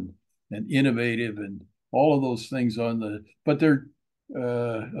nimble and innovative and all of those things but they're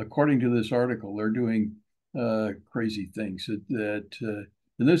according to this article, they're doing crazy things and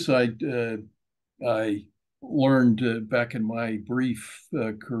this I learned back in my brief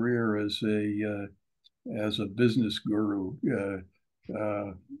career as a business guru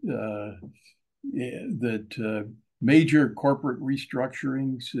that major corporate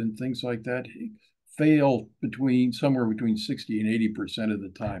restructurings and things like that fail somewhere between 60 and 80% of the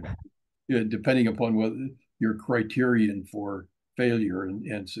time, depending upon what your criterion for failure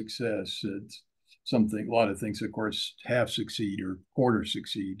and success. It's a lot of things, of course, half succeed or quarter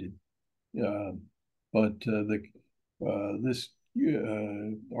succeed. Uh, but this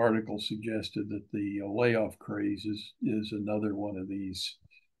article suggested that the layoff craze is another one of these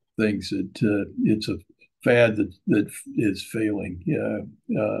things that it's a fad that is failing.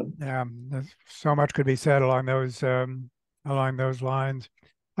 Yeah, so much could be said along those lines.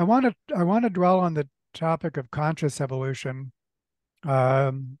 I want to dwell on the topic of conscious evolution,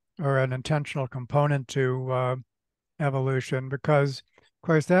 or an intentional component to evolution, because, of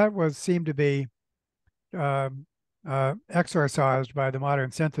course, that was seemed to be uh, exorcised by the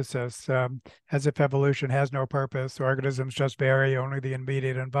modern synthesis, as if evolution has no purpose. Organisms just vary. Only the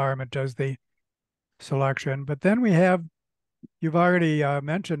immediate environment does the selection. But then you've already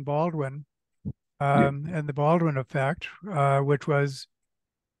mentioned Baldwin, Yeah. and the Baldwin effect, which was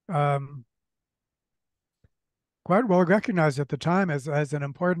um, quite well recognized at the time as an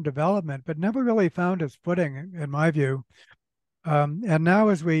important development, but never really found its footing, in my view. And now,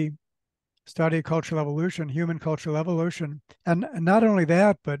 as we study cultural evolution, human cultural evolution, and not only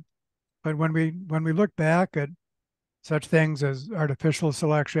that, but when we look back at such things as artificial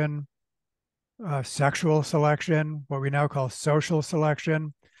selection, sexual selection, what we now call social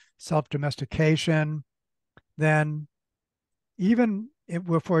selection, self-domestication, then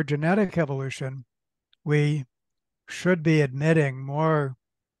for genetic evolution, we should be admitting more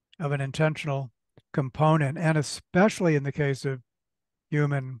of an intentional component, and especially in the case of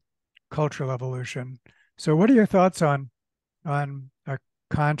human cultural evolution. So, what are your thoughts on a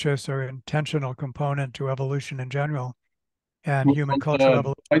conscious or intentional component to evolution in general and Well, human cultural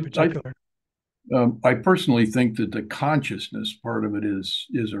evolution in I, I particular? I personally think that the consciousness part of it is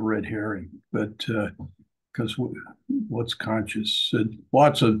a red herring, but because what's conscious?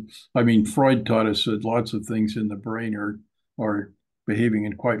 I mean, Freud taught us that lots of things in the brain are behaving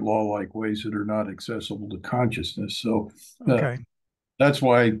in quite law-like ways that are not accessible to consciousness. So uh, Okay. that's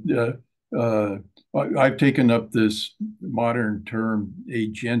why uh, I've taken up this modern term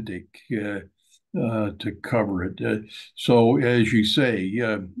agentic to cover it. So, as you say,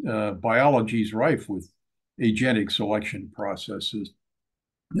 biology is rife with agentic selection processes.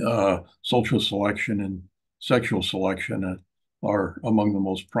 Social selection and sexual selection are among the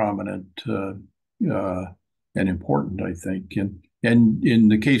most prominent uh, and important, I think. And in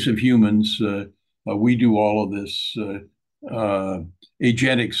the case of humans, we do all of this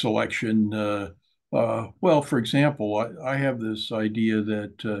agentic selection. Well, for example, I have this idea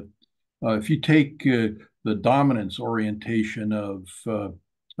that if you take the dominance orientation of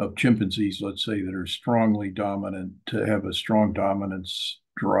chimpanzees, let's say, that are strongly dominant, to have a strong dominance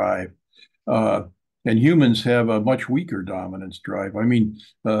drive, uh, and humans have a much weaker dominance drive. I mean,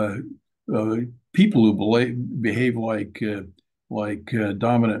 uh, people who behave like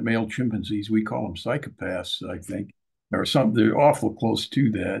dominant male chimpanzees, we call them psychopaths, I think, or something. They're awful close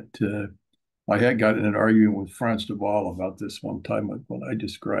to that. I had got in an argument with Franz de Waal about this one time when I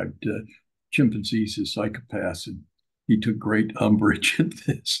described chimpanzees as psychopaths, and he took great umbrage at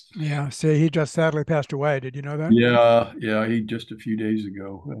this. Yeah. See, he just sadly passed away. Did you know that? Yeah, yeah, he just a few days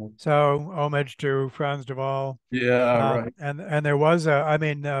ago. So homage to Franz de Waal. Yeah, right. And there was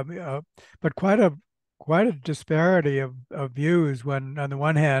but quite a disparity of views when on the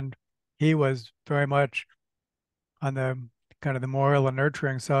one hand he was very much on the kind of the moral and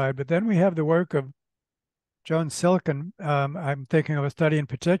nurturing side, but then we have the work of Joan Silken. I'm thinking of a study in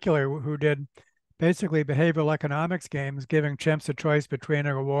particular who did basically behavioral economics games, giving chimps a choice between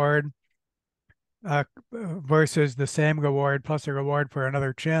a reward versus the same reward plus a reward for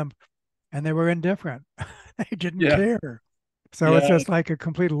another chimp, and they were indifferent. They didn't Yeah, care. So it's yeah. just like a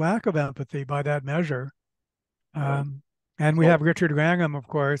complete lack of empathy by that measure. Well, Um, and we well, have Richard Wrangham, of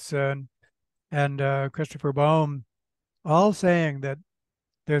course, and Christopher Bohm, all saying that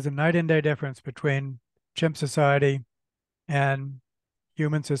there's a night and day difference between chimp society and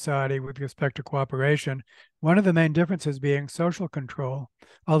human society with respect to cooperation. One of the main differences being social control.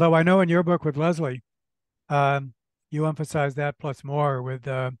 Although I know in your book with Leslie, um, you emphasize that plus more with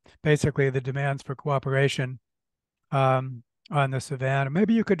basically the demands for cooperation on the savannah.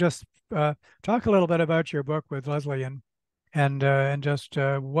 Maybe you could just talk a little bit about your book with Leslie and just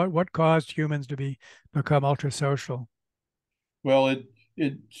what caused humans to become ultra social.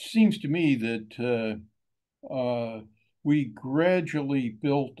 it seems to me that we gradually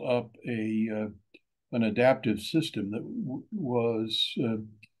built up a an adaptive system that was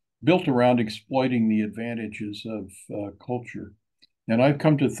built around exploiting the advantages of culture. And I've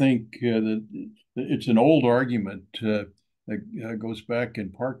come to think that it's an old argument that goes back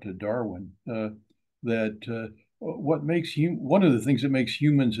in part to Darwin, that one of the things that makes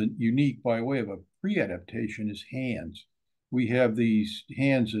humans unique by way of a pre-adaptation is hands. We have these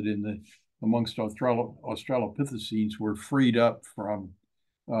hands that amongst Australopithecines were freed up from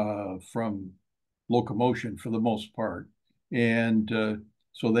locomotion for the most part, and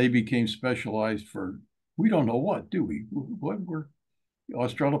so they became specialized for we don't know what, do we? What were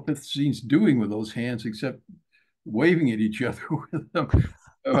Australopithecines doing with those hands except waving at each other with them?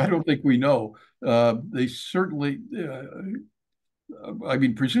 I don't think we know. They certainly, I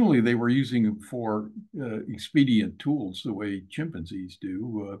mean, presumably they were using them for expedient tools the way chimpanzees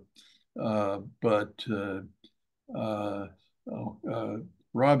do. But oh,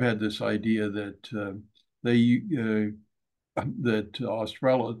 Rob had this idea that they that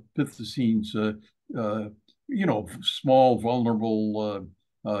Australopithecines, small, vulnerable,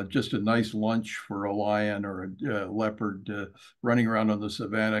 just a nice lunch for a lion or a leopard running around on the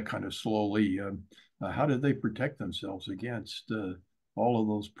savannah kind of slowly. How did they protect themselves against all of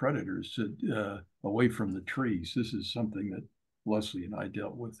those predators away from the trees? This is something that Leslie and I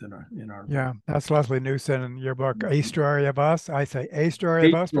dealt with in our book. Yeah, that's Leslie Newson in your book, A Story of Us. I say A Story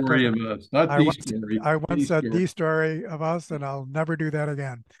of A Us because story of us, not I the once story. I A once said story. the story of us, and I'll never do that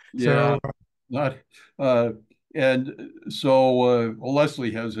again. Yeah, So not uh, and so well,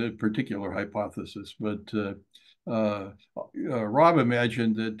 Leslie has a particular hypothesis, but Rob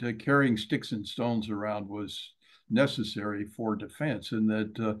imagined that carrying sticks and stones around was necessary for defense, and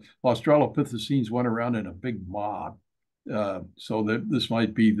that Australopithecines went around in a big mob. So that this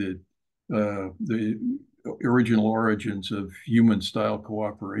might be the original origins of human-style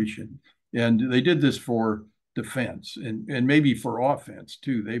cooperation, and they did this for defense and maybe for offense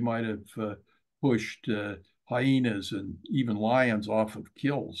too. They might have pushed hyenas and even lions off of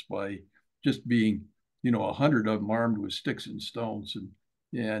kills by just being, 100 of them armed with sticks and stones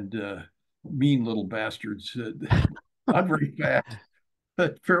and mean little bastards, not very fast.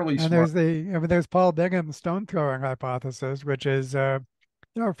 fairly And smart. I mean, there's Paul Bingham's stone throwing hypothesis, which is,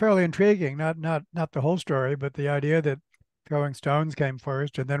 fairly intriguing. Not the whole story, but the idea that throwing stones came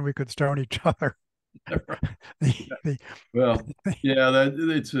first, and then we could stone each other. the, the, Well, yeah, that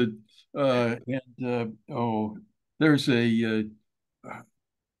it's a there's an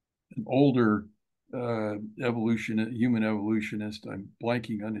older human evolutionist. I'm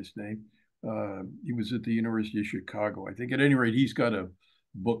blanking on his name. He was at the University of Chicago, I think. At any rate, he's got a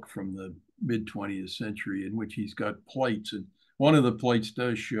book from the mid 20th century in which he's got plates, and one of the plates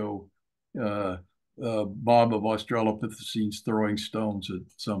does show uh, a mob of Australopithecines throwing stones at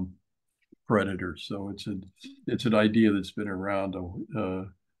some predator. So it's an idea that's been around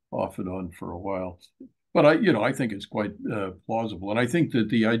off and on for a while. But I think it's quite plausible, and I think that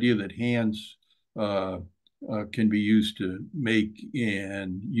the idea that hands uh, can be used to make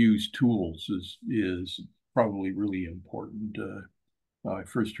and use tools is probably really important. I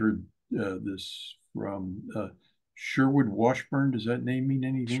first heard this from Sherwood Washburn. Does that name mean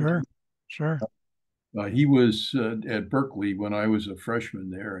anything to sure, you? sure. He was at Berkeley when I was a freshman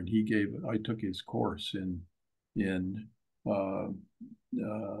there, and I took his course in uh,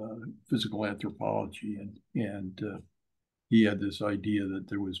 physical anthropology, and he had this idea that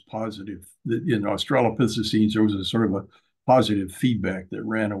there was positive that in Australopithecines there was a sort of a positive feedback that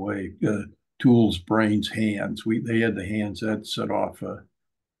ran away. Tools, brains, hands. They had the hands that set off a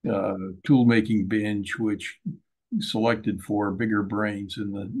tool making binge, which selected for bigger brains,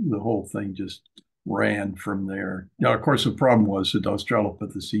 and the whole thing just ran from there. Now, of course, the problem was that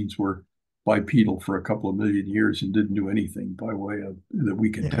Australopithecines were bipedal for a couple of million years and didn't do anything by way of that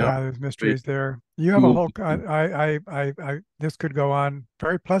we can tell. Yeah, there's They mysteries there. You have a tool. whole, this could go on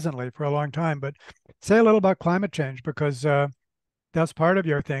very pleasantly for a long time, but say a little about climate change because that's part of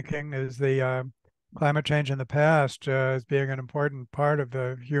your thinking is the climate change in the past as being an important part of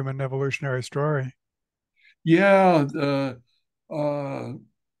the human evolutionary story. Yeah,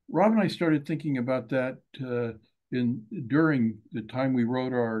 Rob and I started thinking about that in during the time we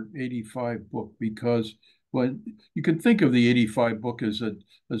wrote our 85 book because when you can think of the 85 book as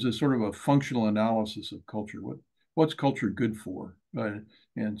a sort of a functional analysis of culture. What's culture good for?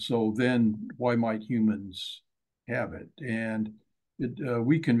 And so then why might humans have it? And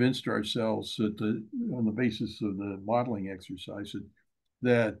we convinced ourselves that on the basis of the modeling exercise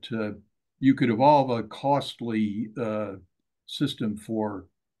that you could evolve a costly system for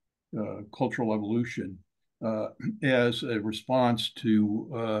cultural evolution uh, as a response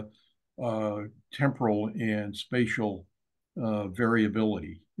to temporal and spatial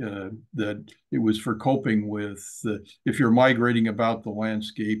variability. That it was for coping with if you're migrating about the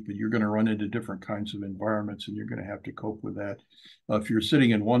landscape and you're going to run into different kinds of environments and you're going to have to cope with that. If you're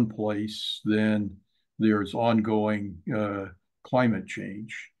sitting in one place, then there's ongoing climate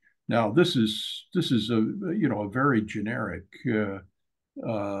change. Now, this is a very generic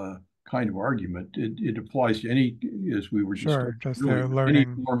uh, kind of argument. It applies to any, as we were Sure, discussing just the earlier, any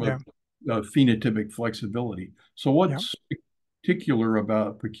learning. form of Yeah, phenotypic flexibility. So yeah, what's peculiar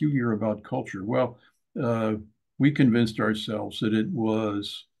about culture? Well, uh, we convinced ourselves that it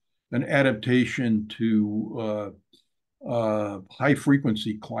was an adaptation to high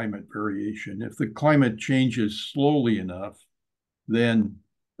frequency climate variation. If the climate changes slowly enough, then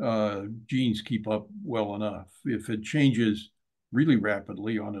genes keep up well enough. If it changes really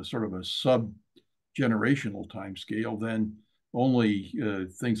rapidly on a sort of a sub-generational time scale, then only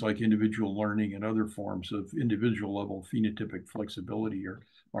things like individual learning and other forms of individual level phenotypic flexibility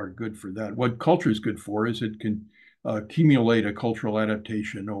are good for that. What culture is good for is it can accumulate a cultural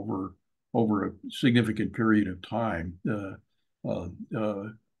adaptation over a significant period of time. Uh, uh,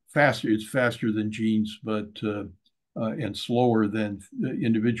 it's faster than genes, but and slower than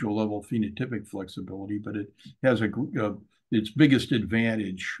individual level phenotypic flexibility, but it has its biggest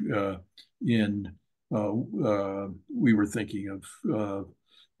advantage in we were thinking of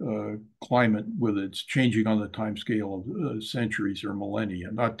climate with its changing on the time scale of centuries or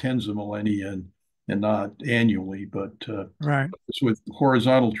millennia, not tens of millennia and not annually, but right, with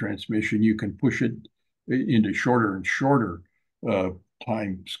horizontal transmission, you can push it into shorter and shorter uh,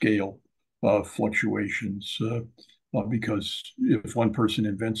 time scale fluctuations because if one person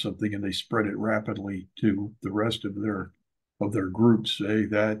invents something and they spread it rapidly to the rest of their groups, say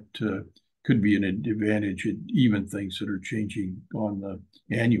that could be an advantage in even things that are changing on the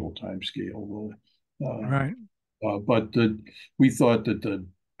annual time scale. Uh, right, but we thought that the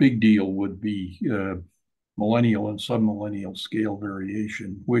big deal would be millennial and submillennial scale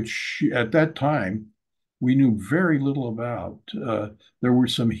variation, which at that time we knew very little about. There were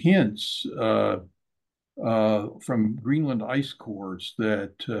some hints from Greenland ice cores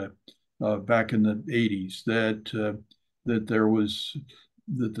that back in the 80s that there was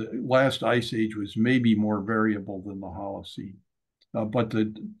that the last ice age was maybe more variable than the Holocene. But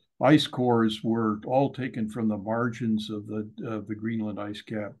the ice cores were all taken from the margins of the Greenland ice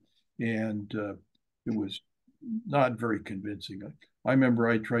cap, and it was not very convincing. I remember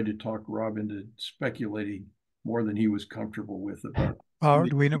I tried to talk Rob into speculating more than he was comfortable with about. Oh,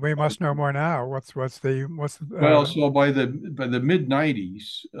 we must know more now. What's Well, so by the mid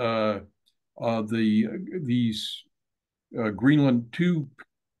 '90s, these Greenland two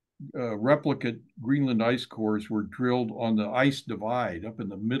replicate Greenland ice cores were drilled on the ice divide up in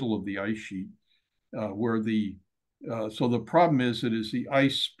the middle of the ice sheet, where so the problem is that as the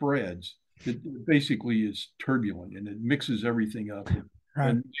ice spreads, it basically is turbulent and it mixes everything up right?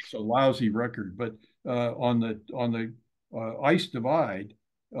 and makes a lousy record. But on the ice divide,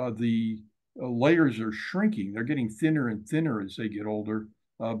 the layers are shrinking. They're getting thinner and thinner as they get older,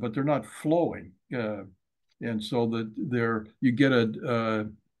 but they're not flowing. And so that you get a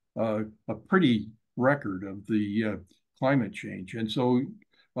pretty record of the climate change. And so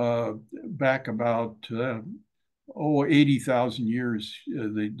back about 80,000 years,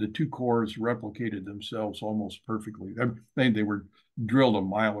 the two cores replicated themselves almost perfectly. I think they were drilled a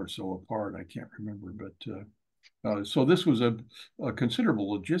mile or so apart. I can't remember, but so this was a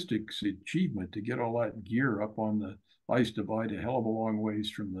considerable logistics achievement to get all that gear up on the ice divide a hell of a long ways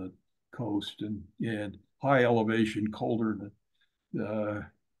from the coast and high elevation, colder than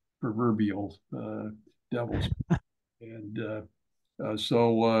proverbial devils. And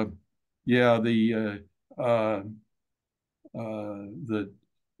so, yeah, the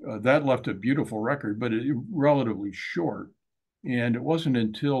that left a beautiful record, but it relatively short. And it wasn't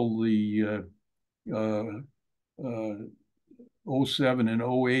until the '07 and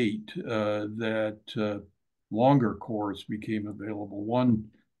 '08 that longer cores became available. One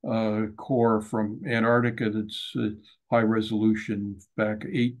core from Antarctica that's high resolution, back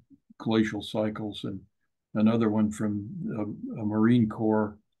 8 glacial cycles, and another one from a marine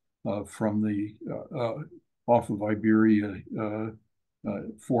core from the off of Iberia,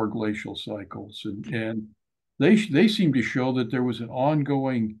 4 glacial cycles, and they seem to show that there was an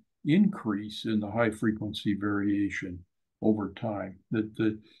ongoing increase in the high frequency variation over time. That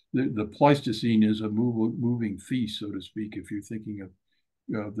the Pleistocene is a moving feast, so to speak, if you're thinking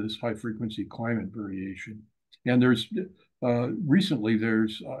of this high frequency climate variation. And there's recently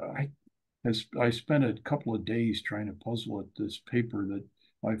I spent a couple of days trying to puzzle at this paper that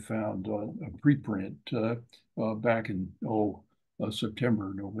I found a preprint back in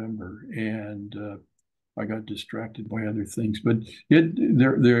September, November, and I got distracted by other things. But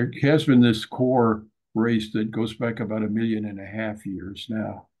there has been this core race that goes back about 1.5 million years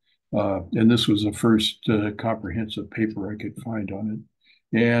now, and this was the first comprehensive paper I could find on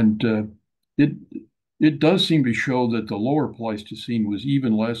it, and it it does seem to show that the lower Pleistocene was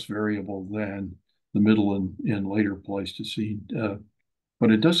even less variable than the middle and later Pleistocene,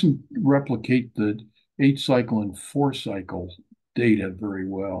 but it doesn't replicate the 8 cycle and 4 cycle data very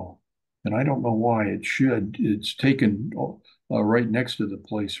well. And I don't know why it should. It's taken right next to the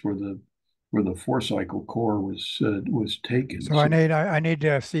place where the 4 cycle core was taken. So I need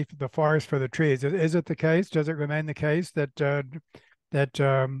to see the forest for the trees. Is it the case? Does it remain the case that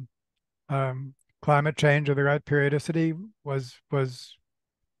um, climate change of the right periodicity was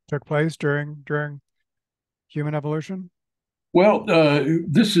took place during human evolution? Well,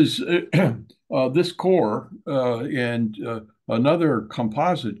 this is this core and another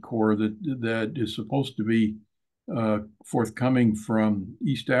composite core that is supposed to be forthcoming from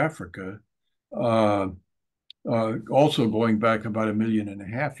East Africa, uh, also going back about 1.5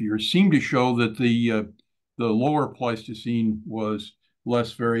 million years, seem to show that the lower Pleistocene was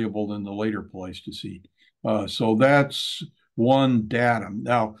less variable than the later Pleistocene. So that's one datum.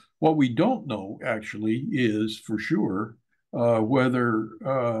 Now, what we don't know actually is for sure whether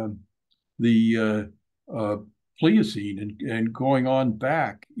the Pliocene and going on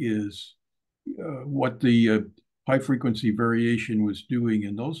back is what the high frequency variation was doing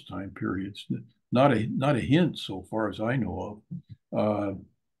in those time periods. Not a hint so far as I know of.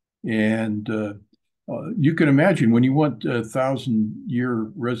 And you can imagine when you want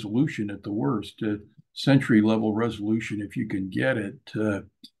 1,000-year resolution at the worst, century level resolution, if you can get it,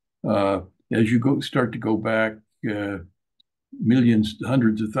 as you start to go back millions,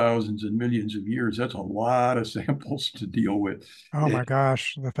 hundreds of thousands, and millions of years, that's a lot of samples to deal with. Oh my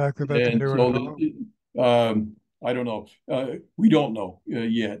gosh, the fact that they can And do it so at all. I don't know. We don't know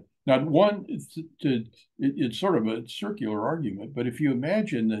yet. Now, one, it's sort of a circular argument, but if you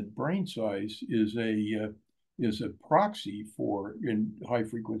imagine that brain size is a proxy for in high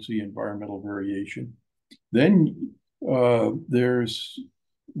frequency environmental variation, then there's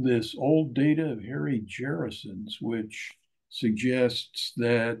this old data of Harry Jerrison's, which suggests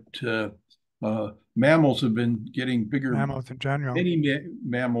that mammals have been getting bigger. Mammals in general. Many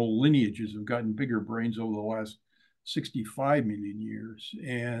mammal lineages have gotten bigger brains over the last 65 million years.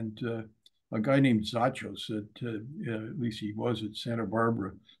 And a guy named Zachos, at least he was at Santa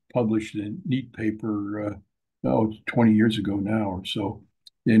Barbara, published a neat paper, 20 years ago now or so,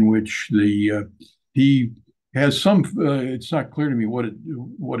 in which he has some. It's not clear to me what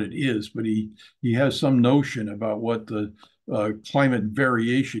it is, but he has some notion about what the climate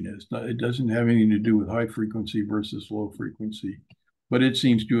variation is. It doesn't have anything to do with high frequency versus low frequency, but it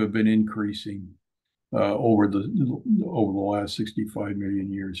seems to have been increasing over the last 65 million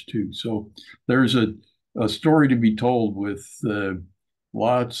years too. So there's a story to be told with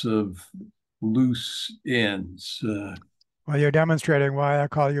lots of loose ends. Well, you're demonstrating why I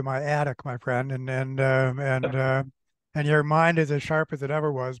call you my attic, my friend, and your mind is as sharp as it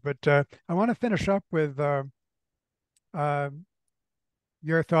ever was. But I want to finish up with uh,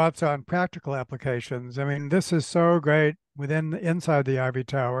 your thoughts on practical applications. I mean, this is so great inside the Ivy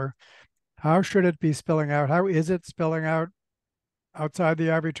Tower. How should it be spilling out? How is it spilling out outside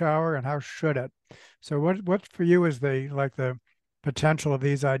the Ivory Tower, and how should it? So, what for you is the potential of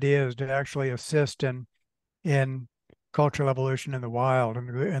these ideas to actually assist in cultural evolution in the wild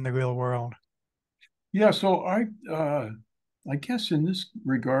and in the real world? Yeah, so I guess in this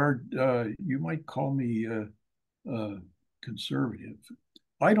regard, you might call me conservative.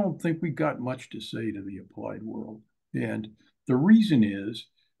 I don't think we got much to say to the applied world. And the reason is,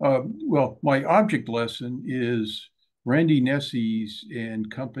 well, my object lesson is Randy Nessi's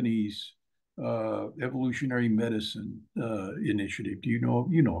and company's evolutionary medicine initiative. Do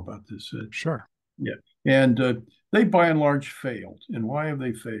you know about this? Sure. Yeah. And they by and large failed. And why have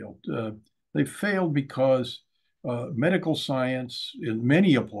they failed? They failed because medical science and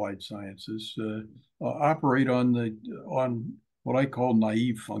many applied sciences operate on what I call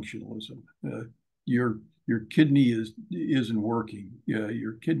naive functionalism. Your your kidney isn't working.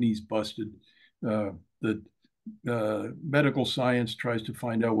 Your kidney's busted. The medical science tries to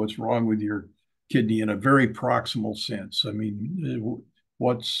find out what's wrong with your kidney in a very proximal sense. I mean,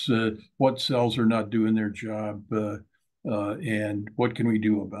 what cells are not doing their job, and what can we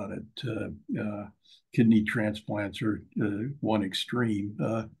do about it? Kidney transplants are one extreme,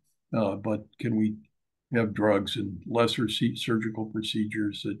 but can we have drugs and lesser surgical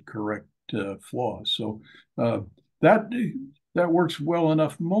procedures that correct flaws? So that that works well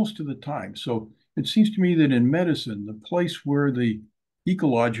enough most of the time. So it seems to me that in medicine, the place where the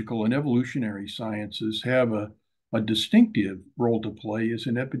ecological and evolutionary sciences have a distinctive role to play is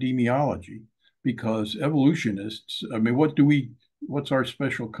in epidemiology, because evolutionists, I mean, what's our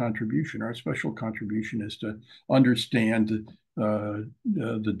special contribution? Our special contribution is to understand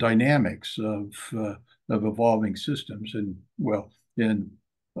the dynamics of evolving systems. And well,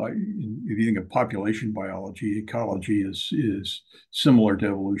 if you think of population biology, ecology is similar to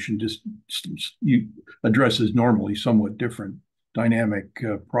evolution, just addresses normally somewhat different dynamic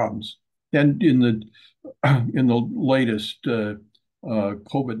problems. And in the latest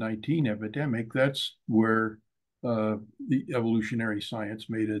COVID-19 epidemic, that's where the evolutionary science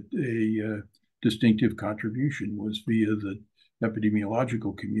made a distinctive contribution, was via the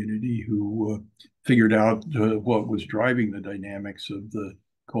epidemiological community, who figured out what was driving the dynamics of the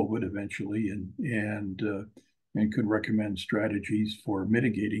COVID eventually, and could recommend strategies for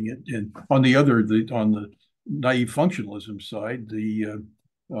mitigating it. And on the naive functionalism side, the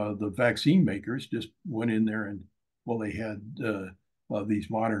vaccine makers just went in there and, well, they had these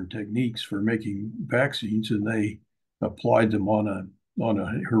modern techniques for making vaccines, and they applied them on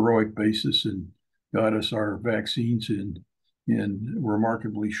a heroic basis and got us our vaccines in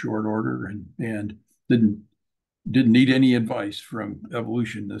remarkably short order, and didn't need any advice from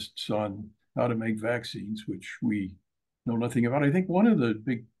evolutionists on how to make vaccines, which we know nothing about. I think one of the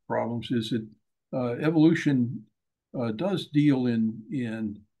big problems is that evolution does deal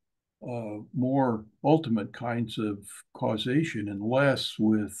in more ultimate kinds of causation and less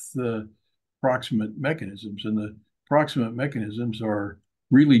with proximate mechanisms. And the proximate mechanisms are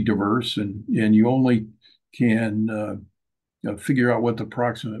really diverse, and you only can figure out what the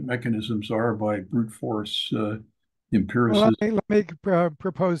proximate mechanisms are by brute force Well, empiricism. let me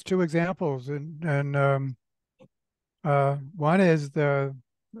propose two examples, and one is uh,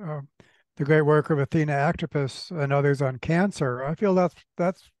 the great work of Athena Actopus and others on cancer. I feel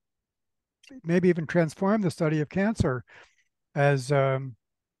that's maybe even transform the study of cancer as Yeah,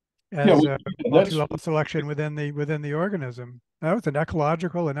 well, that's multi-level selection within the organism. That was an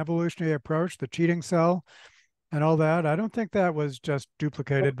ecological and evolutionary approach, the cheating cell and all that. I don't think that was just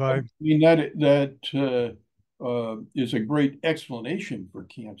duplicated I by mean that is a great explanation for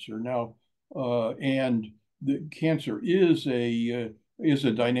cancer now, and the cancer is a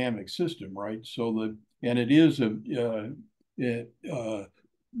dynamic system, right? So it is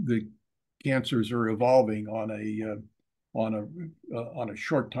the cancers are evolving on a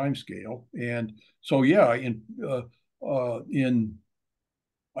short time scale, and so yeah, in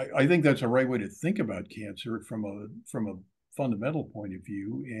I think that's a right way to think about cancer from a fundamental point of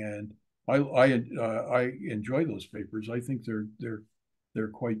view, and I enjoy those papers. I think they're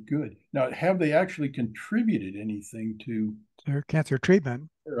quite good. Now, have they actually contributed anything to cancer treatment.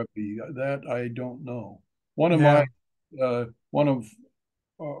 therapy? That I don't know. One of my Yeah. one of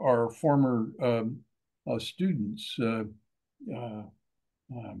our former students, I'm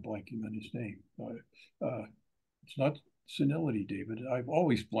blanking on his name. It's not senility, David. I've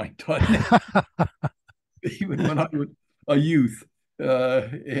always blanked on it, even when I was a youth.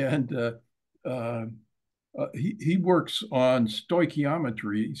 And uh, he works on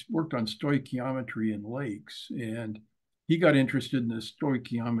stoichiometry. He's worked on stoichiometry in lakes, and he got interested in the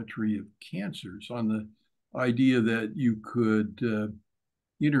stoichiometry of cancers, on the idea that you could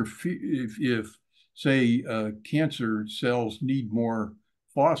interfere if say cancer cells need more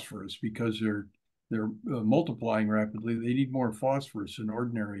phosphorus because they're multiplying rapidly. They need more phosphorus than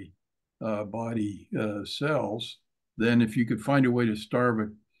ordinary body cells. Then, if you could find a way to starve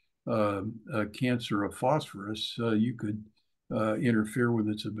a cancer of phosphorus, you could interfere with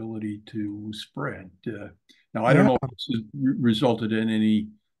its ability to spread. Now, I don't Yeah. know if this has resulted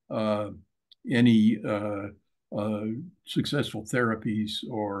in uh, any uh, successful therapies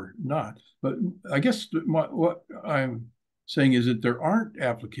or not. But I guess what I'm saying is that there aren't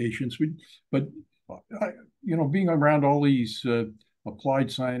applications, but I, being around all these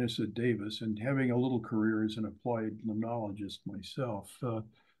applied scientists at Davis and having a little career as an applied limnologist myself,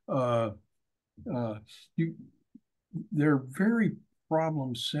 uh, uh, you they're very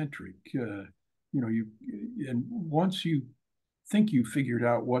problem centric. You and once you think you figured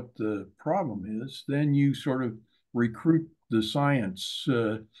out what the problem is, then you sort of recruit the science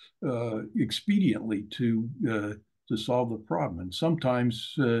expediently to solve the problem. And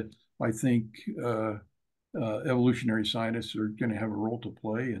sometimes I think evolutionary scientists are going to have a role to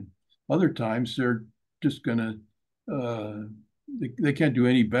play, and other times they're just going to they can't do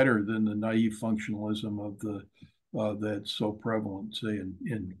any better than the naive functionalism of the that's so prevalent, say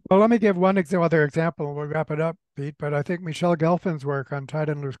in Well, let me give one other example and we'll wrap it up, Pete. But I think Michelle Gelfin's work on tight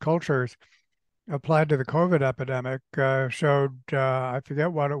and loose cultures applied to the COVID epidemic showed, I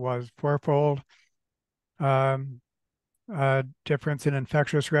forget what it was, fourfold um, difference in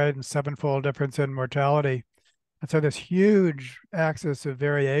infectious rate and sevenfold difference in mortality. And so this huge axis of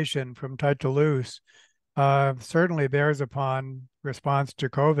variation from tight to loose certainly bears upon response to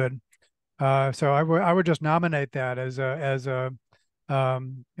COVID. So I would just nominate that as a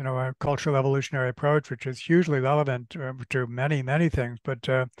a cultural evolutionary approach, which is hugely relevant to many things, but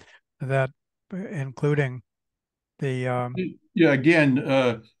that including the yeah, again,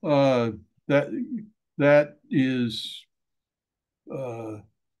 that that is uh,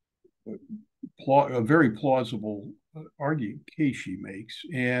 a very plausible case she makes.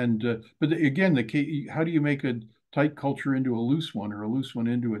 And but again, the case, how do you make a tight culture into a loose one, or a loose one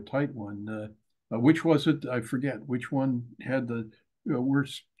into a tight one? Which was it? I forget. Which one had the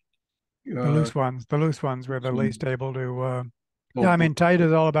worst? Uh, the loose ones were the one? least able to. Yeah, I Cope with? mean, tight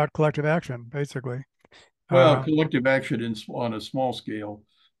is all about collective action, basically. Well, Uh, collective action on a small scale.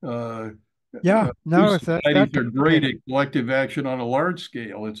 yeah, no, Loose it's societies that are great at complicated. collective action on a large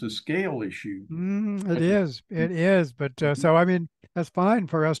scale. It's a scale issue. It is. But so I mean, that's fine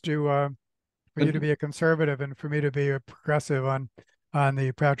for us to for you But to be a conservative and for me to be a progressive on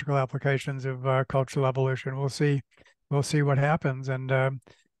the practical applications of cultural evolution. We'll see what happens, and yeah,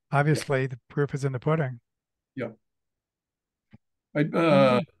 obviously the proof is in the pudding. yeah. All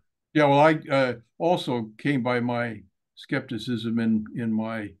right. Yeah, well, I also came by my skepticism in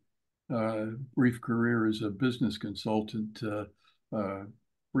my brief career as a business consultant.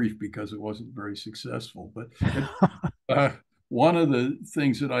 Brief because it wasn't very successful, but uh, one of the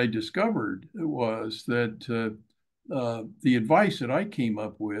things that I discovered was that the advice that I came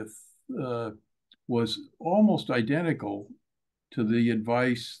up with uh, was almost identical to the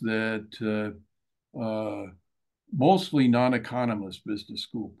advice that mostly non-economist business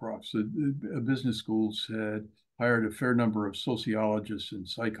school profs. Business schools had hired a fair number of sociologists and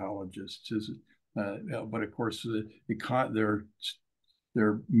psychologists. But of course,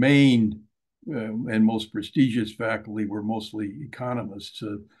 their main and most prestigious faculty were mostly economists,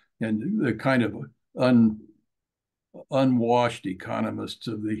 and the kind of unwashed economists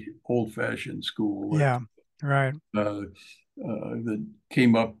of the old-fashioned school Yeah, right. that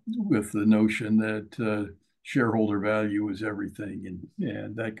came up with the notion that shareholder value is everything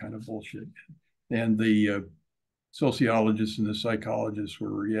and that kind of bullshit. And the sociologists and the psychologists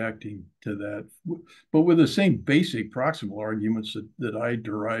were reacting to that, but with the same basic proximal arguments that I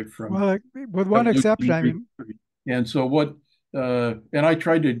derived from Well, with one exception, I evolutionary mean, theory. And so and I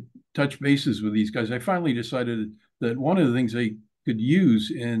tried to touch bases with these guys. I finally decided that one of the things they could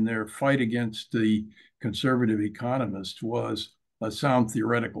use in their fight against the conservative economists was a sound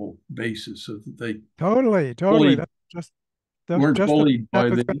theoretical basis, so that they totally, totally. bullied, That's weren't just the bullied that by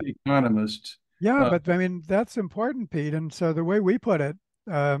was the economists. yeah, Uh, but I mean that's important, Pete. And so the way we put it,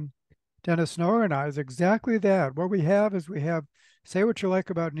 um, Dennis Snorer and I, is exactly that. What we have is we have, say what you like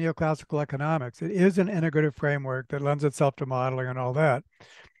about neoclassical economics. It is an integrative framework that lends itself to modeling and all that.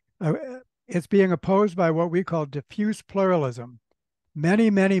 Uh, it's being opposed by what we call diffuse pluralism. Many,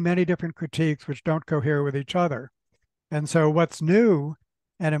 many, many different critiques which don't cohere with each other. And so what's new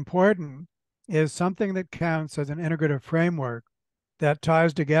and important is something that counts as an integrative framework that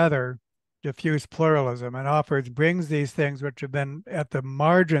ties together diffuse pluralism and brings these things which have been at the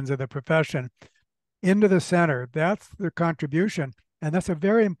margins of the profession into the center. That's the contribution. And that's a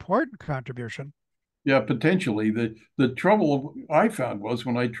very important contribution. Yeah, potentially. The trouble I found was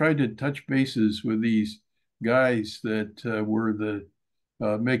when I tried to touch bases with these guys that were the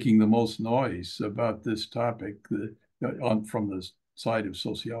making the most noise about this topic from the side of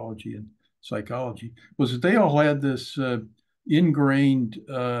sociology and psychology, was that they all had this ingrained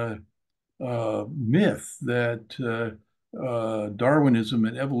myth that Darwinism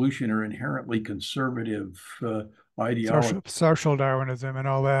and evolution are inherently conservative ideology. Social Darwinism and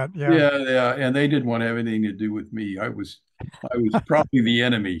all that. Yeah. Yeah, yeah, and they didn't want to have anything to do with me. I was probably the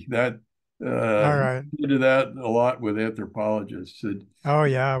enemy. That All right. did that a lot with anthropologists. And Oh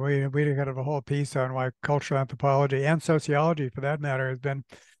yeah, we could have a whole piece on why cultural anthropology and sociology, for that matter, has been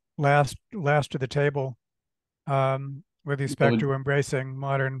last to the table with respect well, to embracing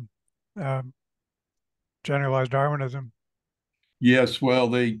modern um, generalized Darwinism. yes, well,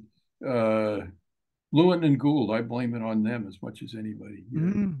 they uh, Lewin and Gould. I blame it on them as much as anybody.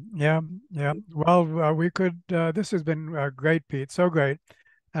 Yeah. Yeah, yeah. Well, we could. This has been great, Pete. So great,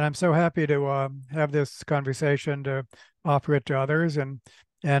 and I'm so happy to have this conversation to offer it to others and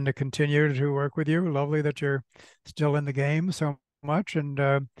to continue to work with you. Lovely that you're still in the game so much, and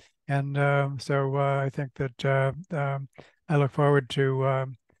I think that I look forward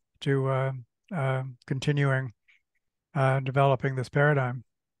to continuing developing this paradigm.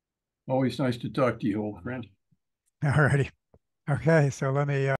 Always nice to talk to you, old friend. All righty. Okay, so let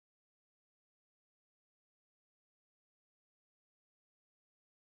me